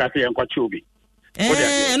want to make us enkwachi obi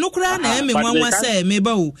enukura na eme nwanwa say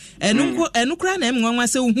meba o enukura na eme nwanwa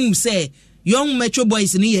say hu say young metro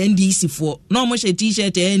boys ni NDC for no mo she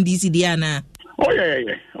t-shirt NDC dia na oh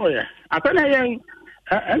yeah atana yen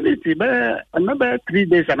NDC be another 3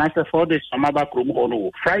 days and after 4 days on my back room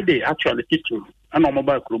no Friday actually kitchen and on my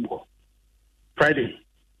back room Friday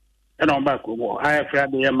and on back room I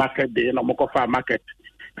Friday market day no mo kofa market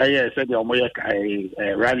say the omoye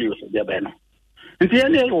rally so there be no nti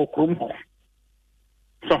ene o krom ho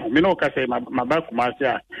so me no ka say my back kuma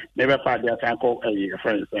say never fa dia tan ko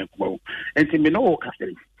friends and ko nti me no ka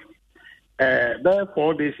say there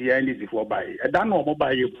 4 days here NDC for buy that no mo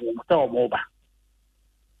buy you so mo ba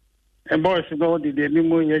and boys no the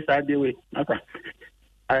name yes I dey way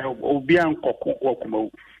I obi an kokko kuma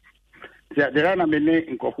there na me ne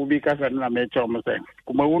nkofo bi ka say na me cho mo say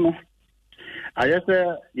kuma no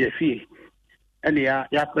ayese ye fi ene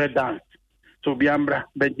ya pre dance so bi ambra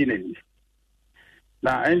bejineni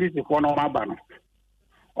na NDC for no maba no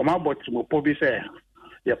o ma bot mo po bi say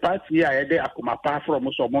ye party a ye de akoma pa from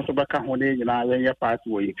so mo so beka ho ne nyina ye party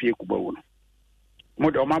wo ye fie kubawo no mo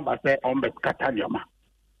de o ma ba say on be kata nyoma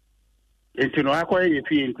enti no akoye ye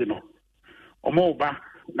fie enti no o mo ba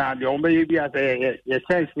na de o be ye bi a say ye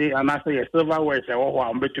sense ana say ye silverware say wo ho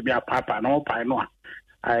a mo betumi a papa na o pa no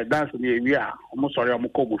a dance ni wi a o mo sori o mo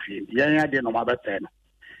ko bo fie ye ya de no ma beta no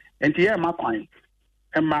enti ye ma kwan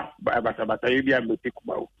emma bata ye bi a be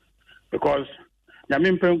kubawo because na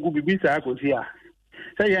me mpengu bibi sa akosi a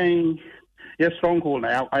say yen stronghold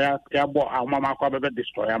na ya bo amama kwa be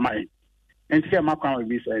destroy amai and see my crown will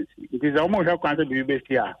be said. It is almost a quantity to be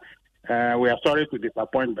here. We are sorry to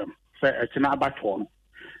disappoint them. So it's not bad form.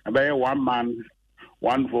 About 1 man,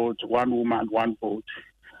 1 vote, 1 woman, 1 vote.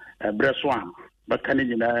 Breast one, but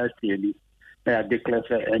Canadian STD, they are declared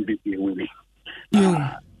MPP winning.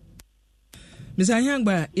 Mr.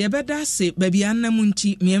 Yangba, you better say, baby Anna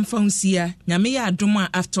Munti, me and Fonsia, Yamia Duma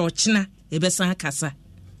after China, Ebesa Casa.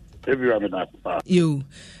 You,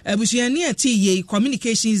 Busiania T.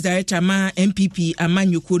 Communications Director, Ma MPP,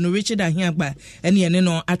 Amanyuko, no Richard Ahiyagba, and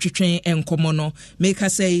Yaneno, Atritrain and Komono, make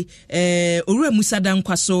us say, Ure Musadan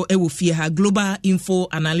Kwaso, Ewufia, Global Info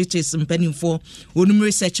Analytics and Peninfo, Unum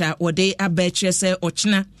Researcher, or they are Betchese or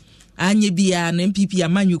China, Anyebia, and MPP,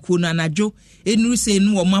 Amanyuko, Nanajo, Enuse,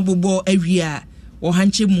 no Mabubo, area, or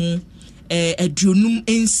Hanchemu, a Drunum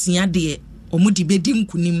Ensiade, or Mudi Bedim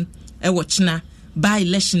Kunim, Ewachina. By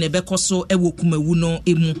election ebekoso ewo kumawu no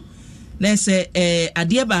emu na se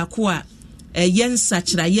ade ba ko a yen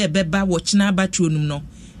sachira ye beba wo china batronum no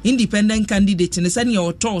independent candidate ne se ne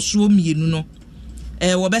oto so mienu no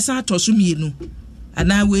wo besa ato so mienu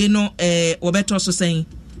ana we no wo beto so sen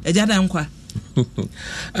ejada nkwa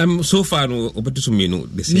so far no obeto so mienu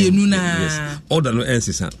the same mienu na yes order no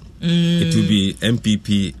ensisa it will be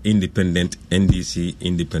MPP independent, NDC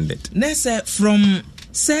independent. Na se from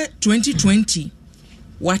say 2020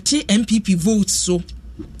 what MPP votes so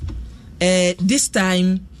this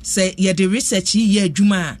time say yeah the research ye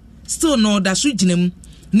adwuma still no da so ginem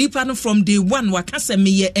nipa no from day one waka say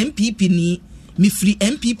me ye MPP ni me free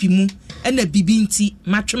MPP mu and a bibi nti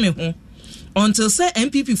matwe me ho until say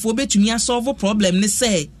MPP for betumi solve problem ne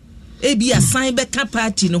say e bi assign beka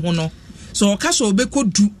party no ho no so oka so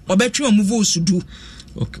obekodu obetwe omu votes du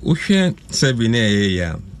okay o hwe 7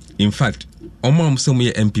 ya in fact Omam some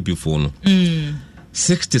MPP for no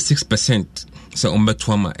 66% say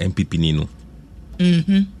ombetwama MPP ni no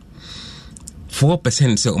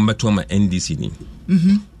 4% say ombetwama NDC ni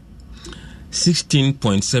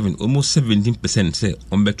 16.7 almost 17% say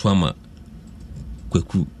ombetwama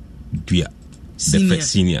Kweku Dua the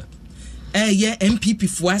senior yeah MPP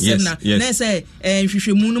for asem na na say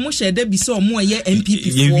hwehwemu no mo shede bi say omo ye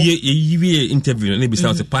MPP for ye interview na bi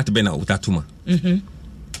say say party be na utatuma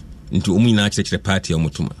into umina church party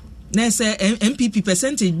omutuma na say MPP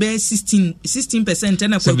percentage be 16%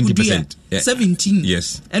 na kwa kudia 17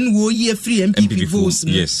 yes and wo ye free MPP votes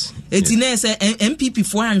yes eti na say MPP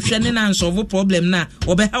for anhwe ne na solve problem na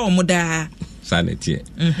obeha omoda sanity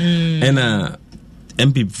and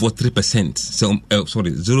MPP for 3% so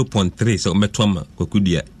sorry 0.3 so metwama kwa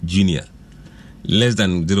kudia junior less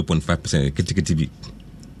than 0.5% kitikitibi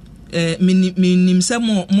minim se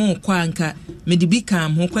mo kwa nka me de bi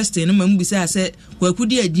kam ho question no mamu bi say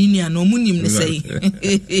kwakudi adini na omunim ne say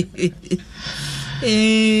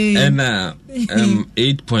and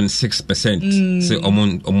 8.6% say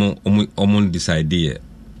omon decide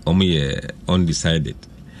undecided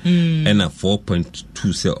and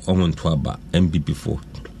 4.2 say omon twaba MPP4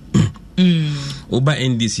 over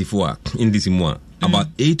NDC4 NDC more about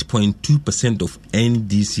 8.2% of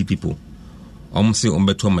NDC people say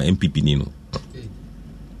ombetoma MPP ni no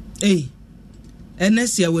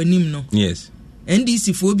NSC awanim no yes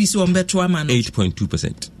NDC for bi so ombetoma no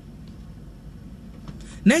 8.2%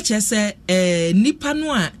 na chese nipa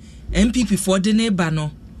no a MPP for the neighbor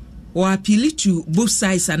no or appeal to both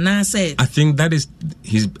sides and now say I think that is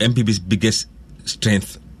his MPP's biggest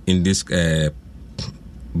strength in this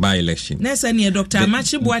by-election. The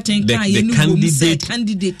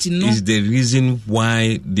candidate no is the reason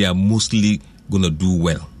why they are mostly going to do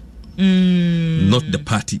well. Not the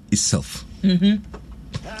party itself. And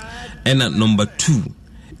at number 2,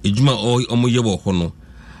 ejuma omo yebo hono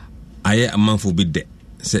aye amanfo be de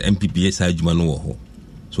say MPP sa ejuma no ho.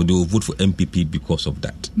 So they will vote for MPP because of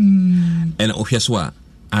that. And Ofiaswa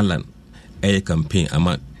Alan a campaign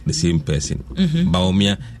among the same person.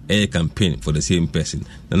 Baomia a campaign for the same person.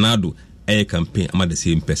 Nanado a campaign among the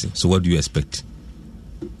same person. So what do you expect?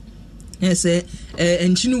 Yes,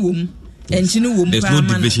 there's no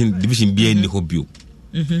division being the hobby.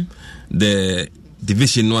 The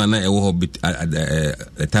division no na ewo bit at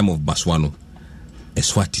the time of Baswano.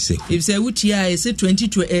 Eswati say if say wutia say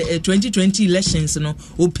 2020 elections no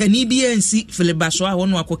opani BNC Philip Baswa ho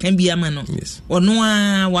no akokan bia ma no yes ono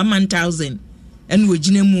a 1,000 and we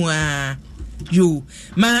gina mu a yo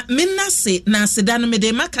ma menna se na seda no me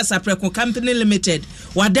de makasa preko company limited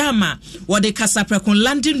wadama wode kasa preko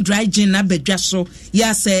landing dry gin na badwa so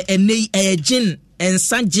ya say enei gin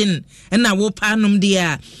ensa gin na wo panom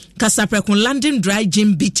dia kasaprekon landing dry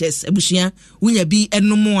gin beaches abushia unya bi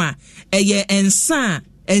enomo a eye ensa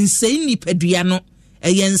ensei ni padua no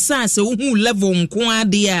yensa se wo level nko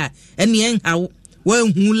ade a ene enhaw wo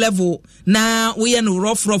hu level na wo ye no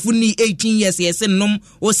rough ni 18 years yes nom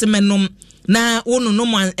wo semenom na wo no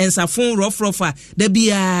nom ensafon rough da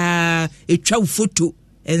bia etwa photo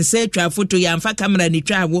ensa etwa photo ya mfa camera ni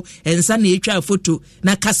twa wo ensa na etwa photo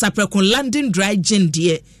na kasaprekon landing dry gin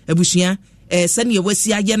de abusua sane ye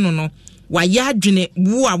wasi aye no wa ya adwene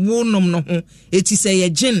wo a wo nom no ho eti se ye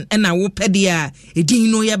gin na wo pede a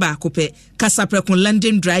edin no ye ba akopɛ kasaprekon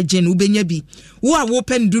landing dry gin wo benya bi wo a wo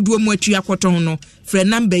pen dodo mu atu akoto no frɛ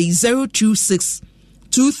number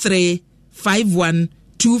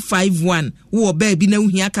 0262351251 wo ba bi na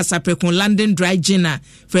uhia kasaprekon landing dry gin a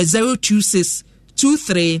frɛ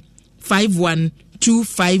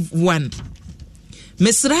 0262351251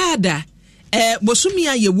 mesrada bosumi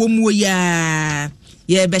a ye wo mu ya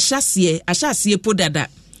ye be hyase podada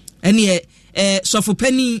ene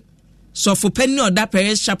sofopani oda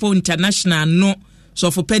Paris Chapel International no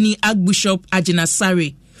sofopani Archbishop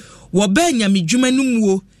Aginasare wo ba nyamedwuma no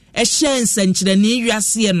muo hye nsankyerene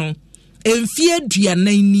wiase no emfie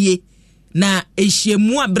aduanan nie na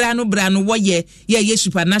ehyiemu abra no wo ye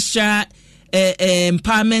supernatural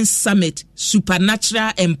empowerment summit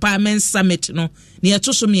supernatural empowerment summit no ne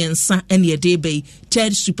etoso miensa ene ye dey bay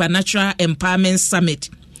third supernatural empowerment summit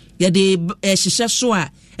ye dey hyehyɛ so a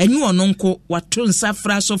enyu ono nko wato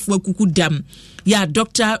nsafra sofo akuku dam ya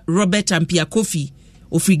Dr. Robert Ampia Kofi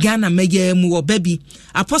ofigana meye mu obabi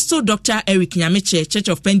Apostle Dr. Eric Nyameche Church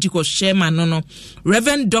of Pentecost chairman no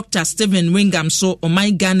Reverend Dr. Stephen Wingam so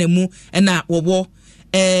omai Ghana mu ena wowo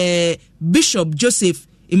Bishop Joseph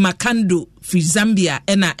Imakando fi Zambia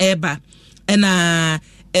ena eba ena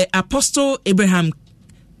Apostle Abraham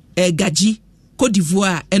Gaji Cote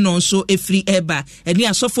d'Ivoire ena nso efri eba eni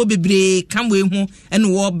asofo bebre kamwe ho ena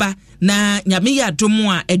wo ba na nyame ya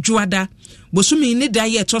domo a edwoada bosumi ni da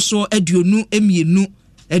ye toso aduonu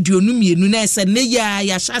mienu na ese ne ya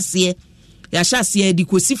hyase di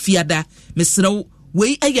kosi fiada mesrew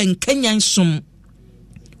wei ayen kanyan som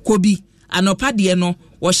kobi anopa de no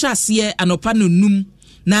wo hyase anopa no num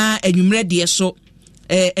na enwumre de so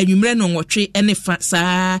enwumre no nwotwe ene fa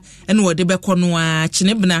saa ene wode bekọ no a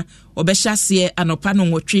chinebna obehyase anopa no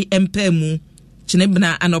nwotwe empamu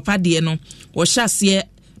chinebna anopa de no wo hyase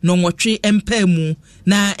no nwotwe empamu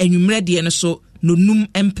na enwumre de no so no num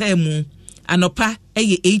empamu anopa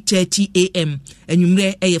eye 8:30 am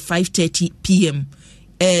enwumre eye 5:30 pm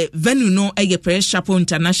venue no eye Paris Chapel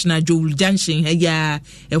International Joel Junction ya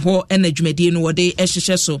eho enadwumade no wode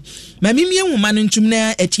ehyehyɛ so mamimi enhuma no ntum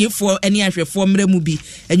na atiefo ene ahwefo mra mu bi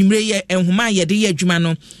enwumre ye enhuma ye de ye adwuma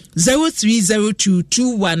no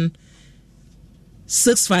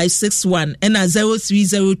 0302216561 ena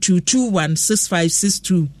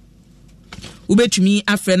 0302216562 ubetumi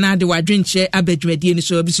afre na de wadwenche abadwumade ni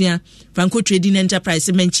so abusua Franco Trading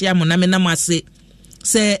Enterprise menchia mo na menam ase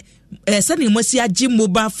se sani mosi agi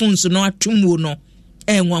mobile phones no atumo no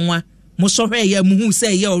enwanwa mo sohwe ya muhu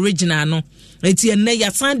se ye original no eti enne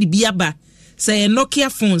ya sand bi aba se Nokia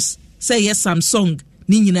phones se ye Samsung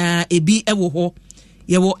ni nyina ebi ewo ho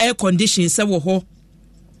ye wo air condition se wo ho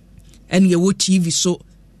en ye wo TV so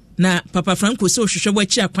na Papa Franco se ohwehwe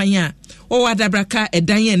wachi akwan a o wadabraka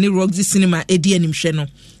edan ye ne Roxy Cinema edi animhwe no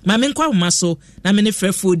ma me nkwa homa so na me ne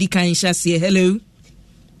frefo di kan hyase.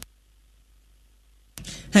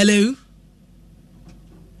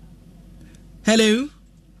 Hello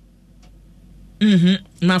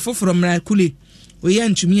ma foforo mra kule oye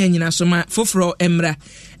ntumi anyina so ma foforo emra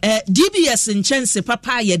DBS nchense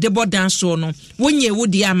papa ye debo danso no wonye wo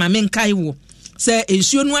de ama me nkai wo se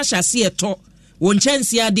ensuo no ahyase eto wo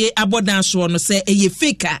nchense ade abodanso no se eye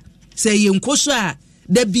fake se ye nkoso a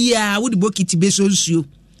da bia wo de bokiti beso nsuo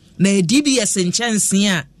na DBS nchense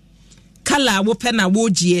a kala wo pe na wo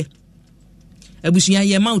gie abusuya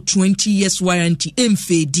ye ma 20 years warranty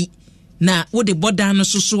emfedi na wo de bodan no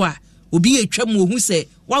so a obi etwam wo hu se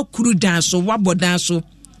wa kuru dan so wa bodan so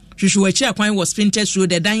hwehwe wachi akwan was Pinterest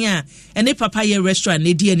road dan a ene papa ye restaurant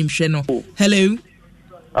na di animhwe no. Hello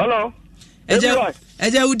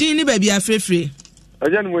eja udin ni baby afrefre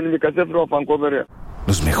eja ni woni ka se fro Franco Berea.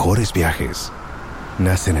 Los mejores viajes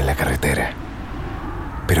nacen en la carretera,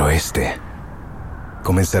 pero este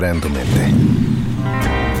comenzará en tu mente.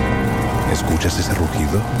 ¿Escuchas ese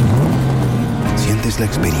rugido? ¿Sientes la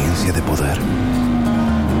experiencia de poder?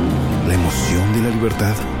 ¿La emoción de la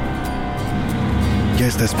libertad? Ya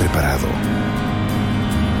estás preparado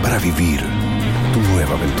para vivir tu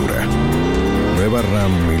nueva aventura. Nueva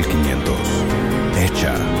RAM 1500.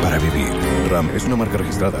 Hecha para vivir. RAM es una marca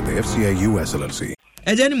registrada de FCA US LLC.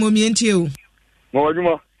 Ejani momientio.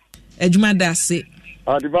 Mawajuma. Ejuma dase.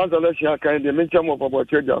 Advance Alessia kan de mencha mo papa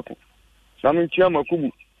cheja ko. na menkyia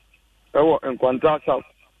makubu ɛwɔ nkwanta south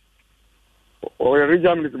ɔyɛ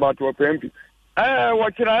regional minister bato ɔpɛ mp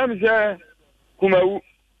wɔkyerɛ ɛm sɛ kumawu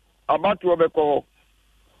abatoɔ bɛkɔ hɔ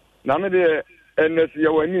na mede ɛnɛsi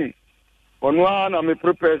yɛwɔ anim ɔno ara na me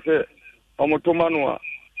prepare sɛ ɔmotoma no a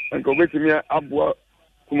nka obɛtumi aboa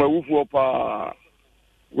kumawufoɔ paa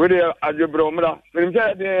wede adwebrɛ ɔmmra menim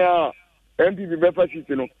sɛ yɛdeɛ a MPP bɛfa seat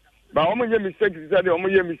no ba ɔmoyɛ mistake sɛ deɛ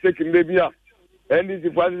ɔmoyɛ mistake no bi a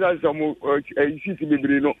NDC fo asesa sɛ ɔmo seat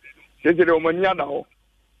bebree no sɛsɛ deɛ ɔmani ada hɔ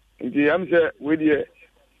nti ɛm sɛ wedeɛ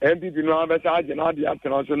MPP no abɛsa agye no ade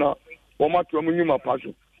atena so na wɔmato ɔmo nnwuma pa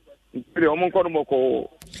so nti deɛ ɔmo nkɔ no bɔkɔɔ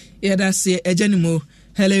yɛda se agya ne mu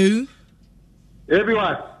hello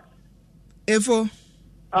everyone efo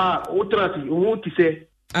utrati umuti se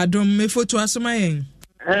adom mefo to asoma yen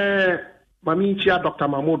mami chia Dr.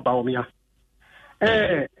 Mahmoud Baomia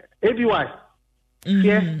everyone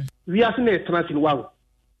we are seeing transit wow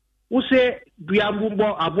wo se dua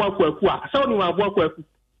mbumbo aboa kwaku a sa oni aboa kwaku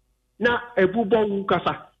na ebubọ wu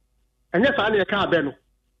kasa enye sa na ka abe no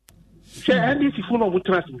se NDC fu no wo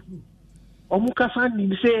transit omu kasa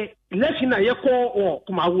ni se election na ye ko o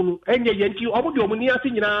kumawu no enye ye nti omu de omu ni ase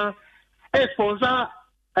nyina sponsor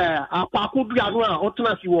akwaku dua no a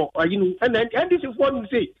otenasi wo ayinu NDC fu no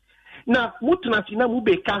se na mutenasi na mu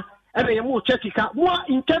beka ene ye mu chechika mu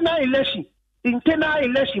internal election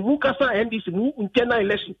mu kasa NDC mu internal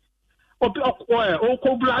election o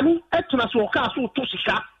ko blani etenasi o ka so to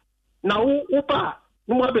sika na wo ba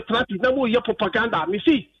no mo be tenasi na mo ye propaganda mi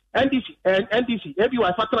see NDC ebi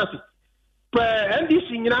wa fatenasi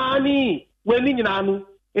NDC nyina ni weni nyina no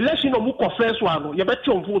election no mu conference wa no ye beti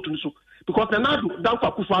on vote nso because na nadu dan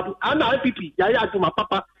kwa kufadu ana IPP ya ya aduma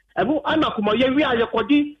papa emu ana kuma ye wi aye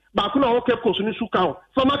kodi ba ku na o ke koso ni suka o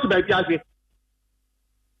format ba bi ase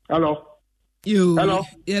hello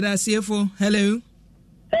yada CFO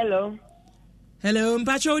hello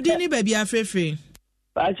mpacho dini baby afefe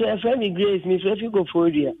pacho efemi Grace mi fefi go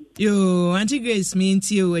fodia yo auntie Grace mi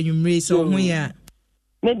nti o anwumre so ho ya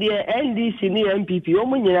me de NDC ni MPP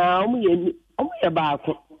omu nyina omu ye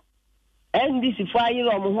baako NDC fo ayire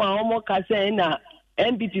omu ho a omu ka se na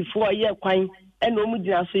MPP fo ye kwan e na omu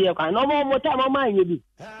gyina so ye kwan na omu ta mama anye bi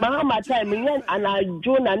ma time nyen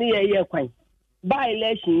anajo na ne ye kwan by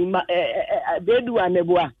election bedu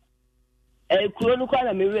aneboa kuro no kwa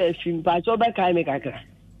na me we afim pa cho be kai me kakra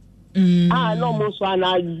no mo so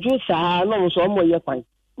anajo sa no mo so mo ye kwan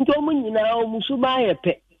nti omu nyina omu su ba ye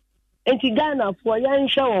pe enti Ghana fo yan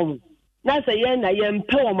hwe won na se ye na ye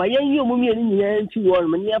mpe won ma ye yi omu mi ni nyina nti won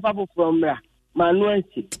ma ne papa from bra ma no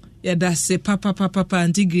anti ya da se papa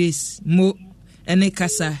Auntie Grace mo ene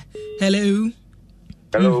kasa hello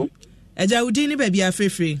eja udini baby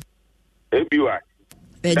afefre ebiwa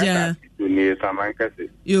eja ni samankase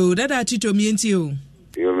yo dada tito mi enti o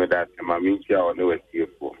yo me da mami ntia o ne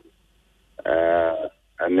wetiefo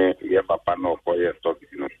ane ye papa no for ye stop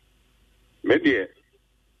no me die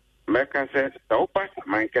me kan se ta o pa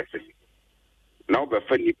samankase na o be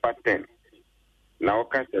fa ni pattern na o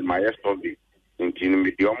kan se ma ye stop nti no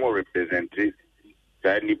me di o mo representative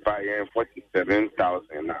ta ni pa ye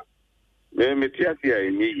 47,000 na me tia tia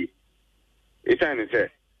eni isa ni se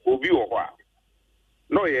obi wo kwa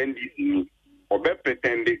no ye NDC obe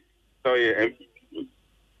pretend so ye MPP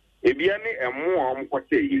ebia ni emu om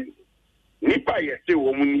kwete yi nipa ye se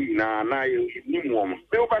wo mu ni na ye ni mu om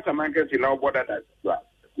me o pasa market na oboda da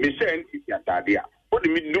me se NDC atade a o de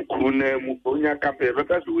mi dukuru na mu onya kape be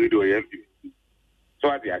ka so we do ye MPP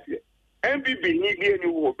so ade ase MPP ni bi eni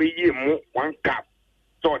wo be yi mu one cap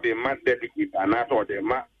so de ma delegate ana so de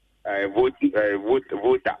ma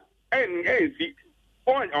voter see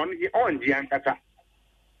on the ankata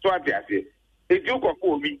so atiase eju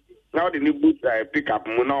kokko obi na de ni boot pick up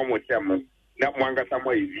mu na omo tem na mo ankata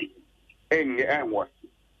mo evi enwo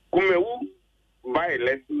kumewu by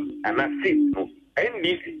lesson ana sit no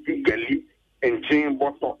NDC gali enchin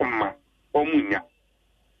boto ma omunya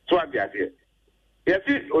so atiase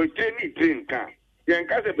yesi o train kan yen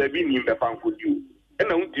ka se baby ni mbe fankodi e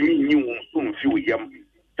na untimi nyi wo so mfi wo yam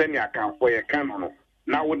sani akan fo ye kan no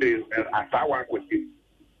na wo de asawa kwesi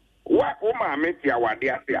wa o ma meti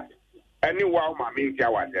awade asia ani wa o ma meti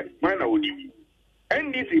awade man na odi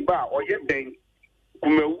NDC ba o ye den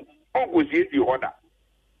kumewu on go si edi order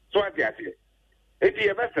so ati ati eti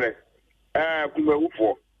ye besere kumewu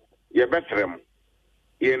fo ye beserem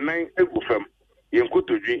ye nan egufam ye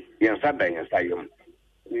nkotodwi ye nsada ye nsayem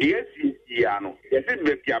die si ya no ye se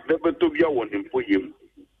be bia bebeto bia wo ne mpo yem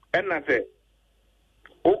enna se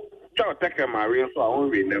o Chow take a marine so I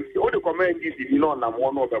won't read them. All the comment is if you know I'm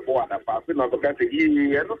one of the board, a passing of the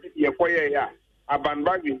category, and not here for ya. A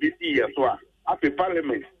bandbag in this year, so after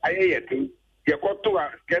parliament aye thing ye go to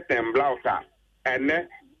get them blouse and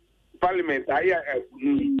parliament aye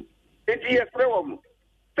it is problem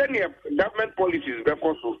then government policies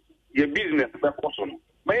because your business because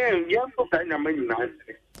man you to kind of man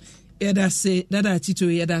that's say that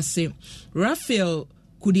Tito that's say Raphael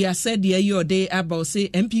could you said your day about say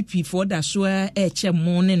MPP for that swear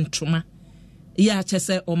morning trauma ya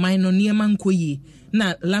chese o minor niema nkoyi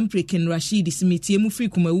na Lampre Ken Rashid Smith emu free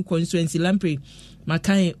Kumawu constituency Lampre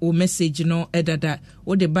makai o message no edada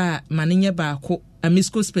o de ba manenye ba ko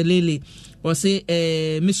amisko spelele o se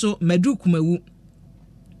miso madu Kumawu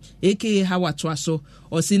aka hawatwa so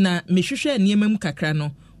o se na mehwehwe niema mu kakra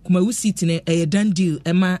no Kumawu seat ne dan deal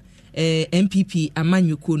ema MPP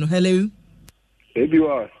amanyuko no hello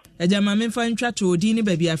ebiwa ejama memfa ntwa to odi ni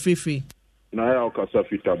baabi afrefre na ya okasa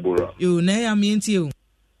fitabura yo na ya mienti o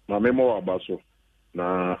ma memo wa baso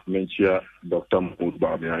na menchia Dr. Mahmoud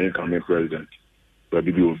Babi ayin kame president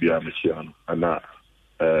baabi bi obi amechia no ana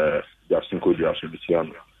Justin Kodiaso bichia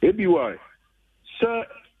no ebiwa se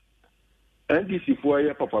NDC for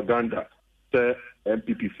ya propaganda se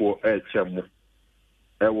MPP for chemo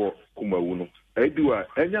ewo Kumawu no ebiwa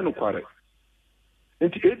enya no kware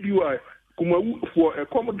enti ebiwa Kumawu for a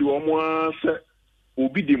comedy omo se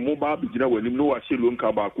obi de mobile bigina wanim no wa shelo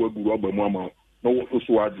nka ba ko aguru ogba mu ama no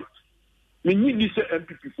so waje menyi ni se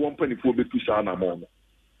MPP for mpanifo betu sha na mo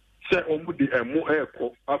se omu de emo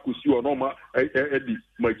eko akosi ono ma edi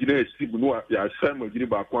magina estib no ya se magina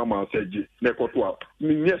ba ko ama seje na ekoto a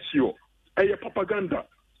menye sio eye propaganda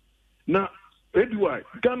na edwai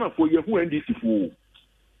Ghana for yehu NDC for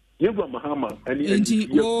yegwa mahama enti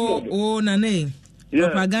o na ne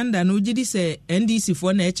propaganda no gidi se NDC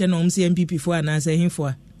for na eche no mse MPP for na se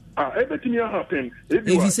hinfo everything happen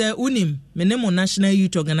if say unim menemo national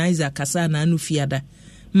youth organizer kasa na anu fiada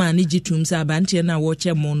ma ni gitum se abante na wo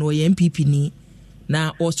che mo no ye MPP ni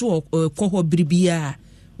na oso koho bribia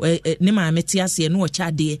ne ma meti ase no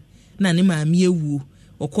cha de na ne ma mi ewu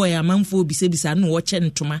okoya amanfo bisebisa no wo che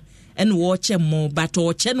ntoma ene wo che mo bato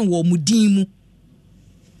wo che no wo mudin mu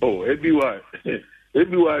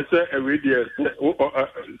Everyone say every day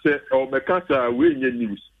say o mekasa we nye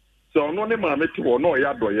news so no ne ma meti ho no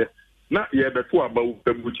ya doye na ye beto aba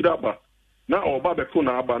ubuchira aba na oba beto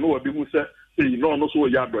na aba no obi hu say no so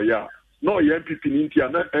ya doye no ye MPP ni ntia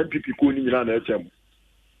na MPP ko ni nyina na echem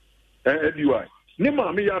everyone ne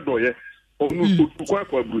ma me ya doye o no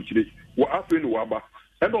kwa buchire wo afi ni waba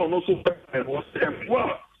e no so wo say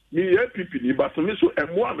ni MPP ni ba so me so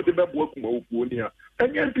emo a me de bebo Kumawu ko ni a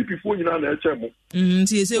enye MPP fo nyina na eche mo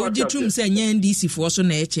nti se ogitum se enye NDC fo so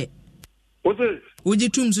na eche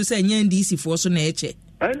ogitum so se enye NDC fo so na eche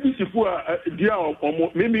NDC fo a dia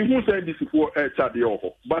omo me hu se NDC fo echa de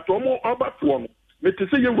oho but omo abato no me te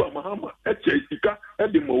se yewu mahama eche sika e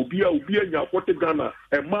de ma obi anya akote Ghana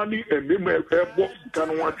e mani e mema e bo sika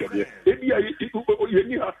no wa tede e bia ye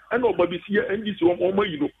ni ha e no babisia NDC omo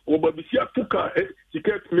yi no babisia tuka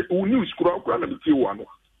sika news kura na meti wa no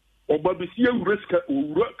obabisia uriska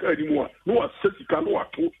uraka ni mo no asesika no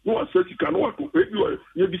ato ebi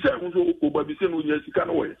ye bi se ho so obabisia no nya sika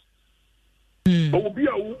no we obi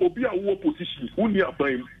a wo position uni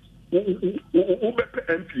aban o be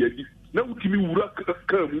MP adi na utimi uraka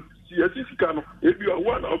kamu si asesika no ebi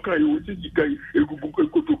wa na oka ye osesika egugu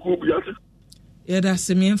kotoku bi ase da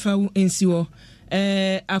sememfa ensi wo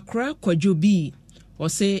akra kwajobi o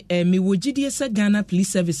se me wogidie sa Ghana Police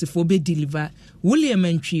Service for be deliver William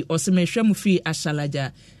Antwi o se mehwe mu free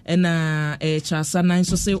ashalaja na chasa nan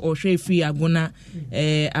so se o hwe free agona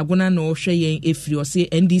na o hwe yen efri o se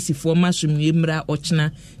NDC for masumwe mra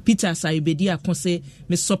ochna Peter Sayubedi akose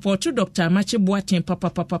me support Dr. Amache Boaten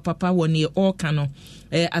papa woni o kano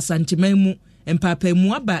asantimamu empapa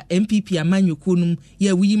mu aba MPP amanyukunum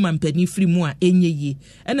ya wuyi mampani free mu a enye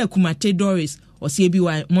ena Kumate Doris osie bi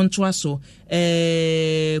wa montoa so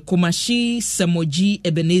Komashi Samoji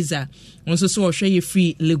Ebenezer onso so ohwe ye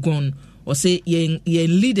free Legon ose yen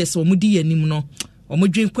leaders omudi yanim no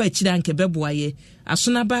omodwen kwa akira nke beboa ye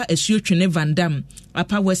asonaba asuotwene Vandam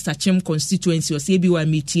Upper West Achim constituency osie bi wa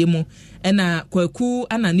metie mu ena kwaku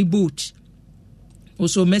anani boat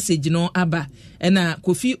oso message no aba ena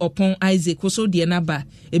Kofi Opon Isaac oso de na aba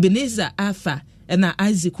Ebenezer Arthur ena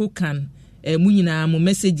Isaac Okan munyina mo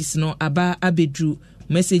messages no aba abedru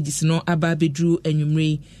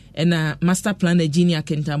enwumre ena master plan engineer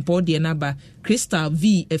Kentampo de na aba Crystal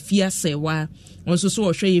V Afia Sewa onso so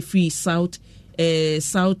ohwe ye free South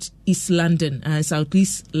East London and South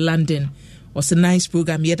East London was a nice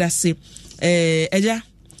program yeda se eja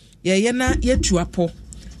ye na yetuapo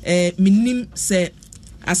minim se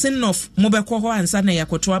Asenof mobekọ ho ansa na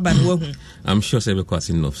yakoto aba no wahu. I'm sure say because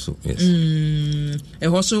enough so yes.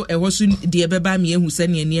 Ehoso de beba me ehu se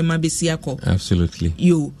ne niema besi akọ. Absolutely.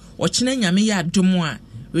 Yo, ochine nyame ya adom a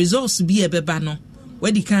results bi ebeba no.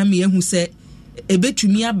 Wedi kan me ehu se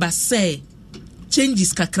ebetumi aba se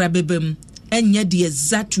changes kakra bebem enye the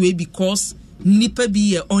exact way because nipa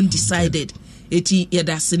bi undecided. Eti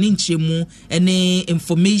yada sene nchemu ene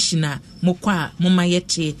information a mokwa moma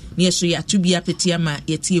yete ne yeso ya to bia peti ama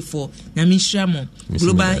yete for na minhwamo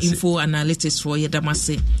global info analytics for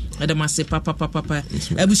yadamase papa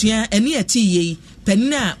abusia ene ati yi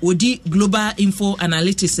penina odi global info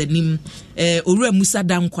analytics anim owura Musa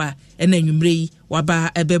Dankwa ena nwumre yi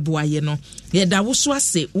waba ebeboa ye no yeda wo so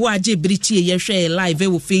ase wo age brichie ye hwe live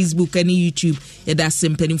wo Facebook and YouTube yeda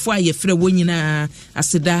sempanimfo aye frɛ wo nyina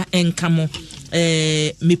aseda enkamo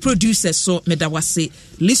me producer so medawase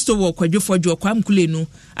listo wo kwadwofo dwo kwamkule no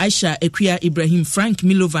Aisha Ekua Ibrahim Frank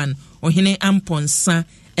Milovan ohene Amponsa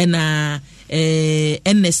ena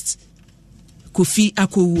Ernest Kofi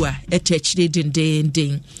Akowua etechire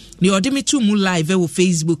den ni odimi tu mu live wo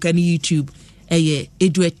Facebook and YouTube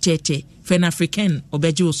Edu Tete Fen African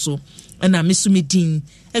obejo so na mesumidin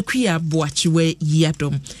Ekua Boachiwe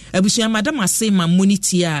Yadom abusia madam ase ma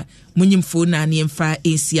moniti a munyimfo na ne mfa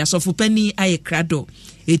ensi asofopani aye krado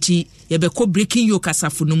eti yebekọ breaking yo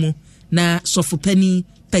kasafo no mu na sofopani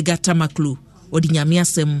Pegata Maklo odi nyame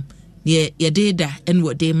asem ye yededa en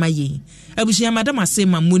wode maye abusia madam ase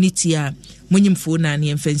ma moniti a munyimfo na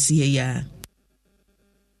ne mfa ensi ya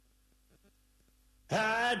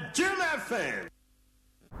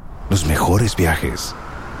Los mejores viajes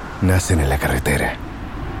nacen en la carretera,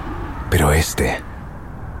 pero este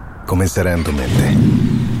comenzará en tu mente.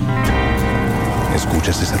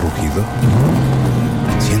 ¿Escuchas ese rugido?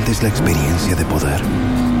 ¿Sientes la experiencia de poder?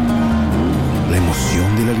 ¿La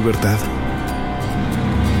emoción de la libertad?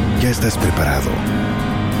 Ya estás preparado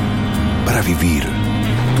para vivir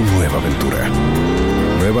tu nueva aventura.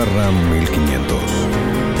 Nueva RAM 1500.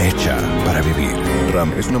 Hecha para vivir.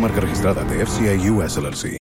 RAM es una marca registrada de FCI US LLC.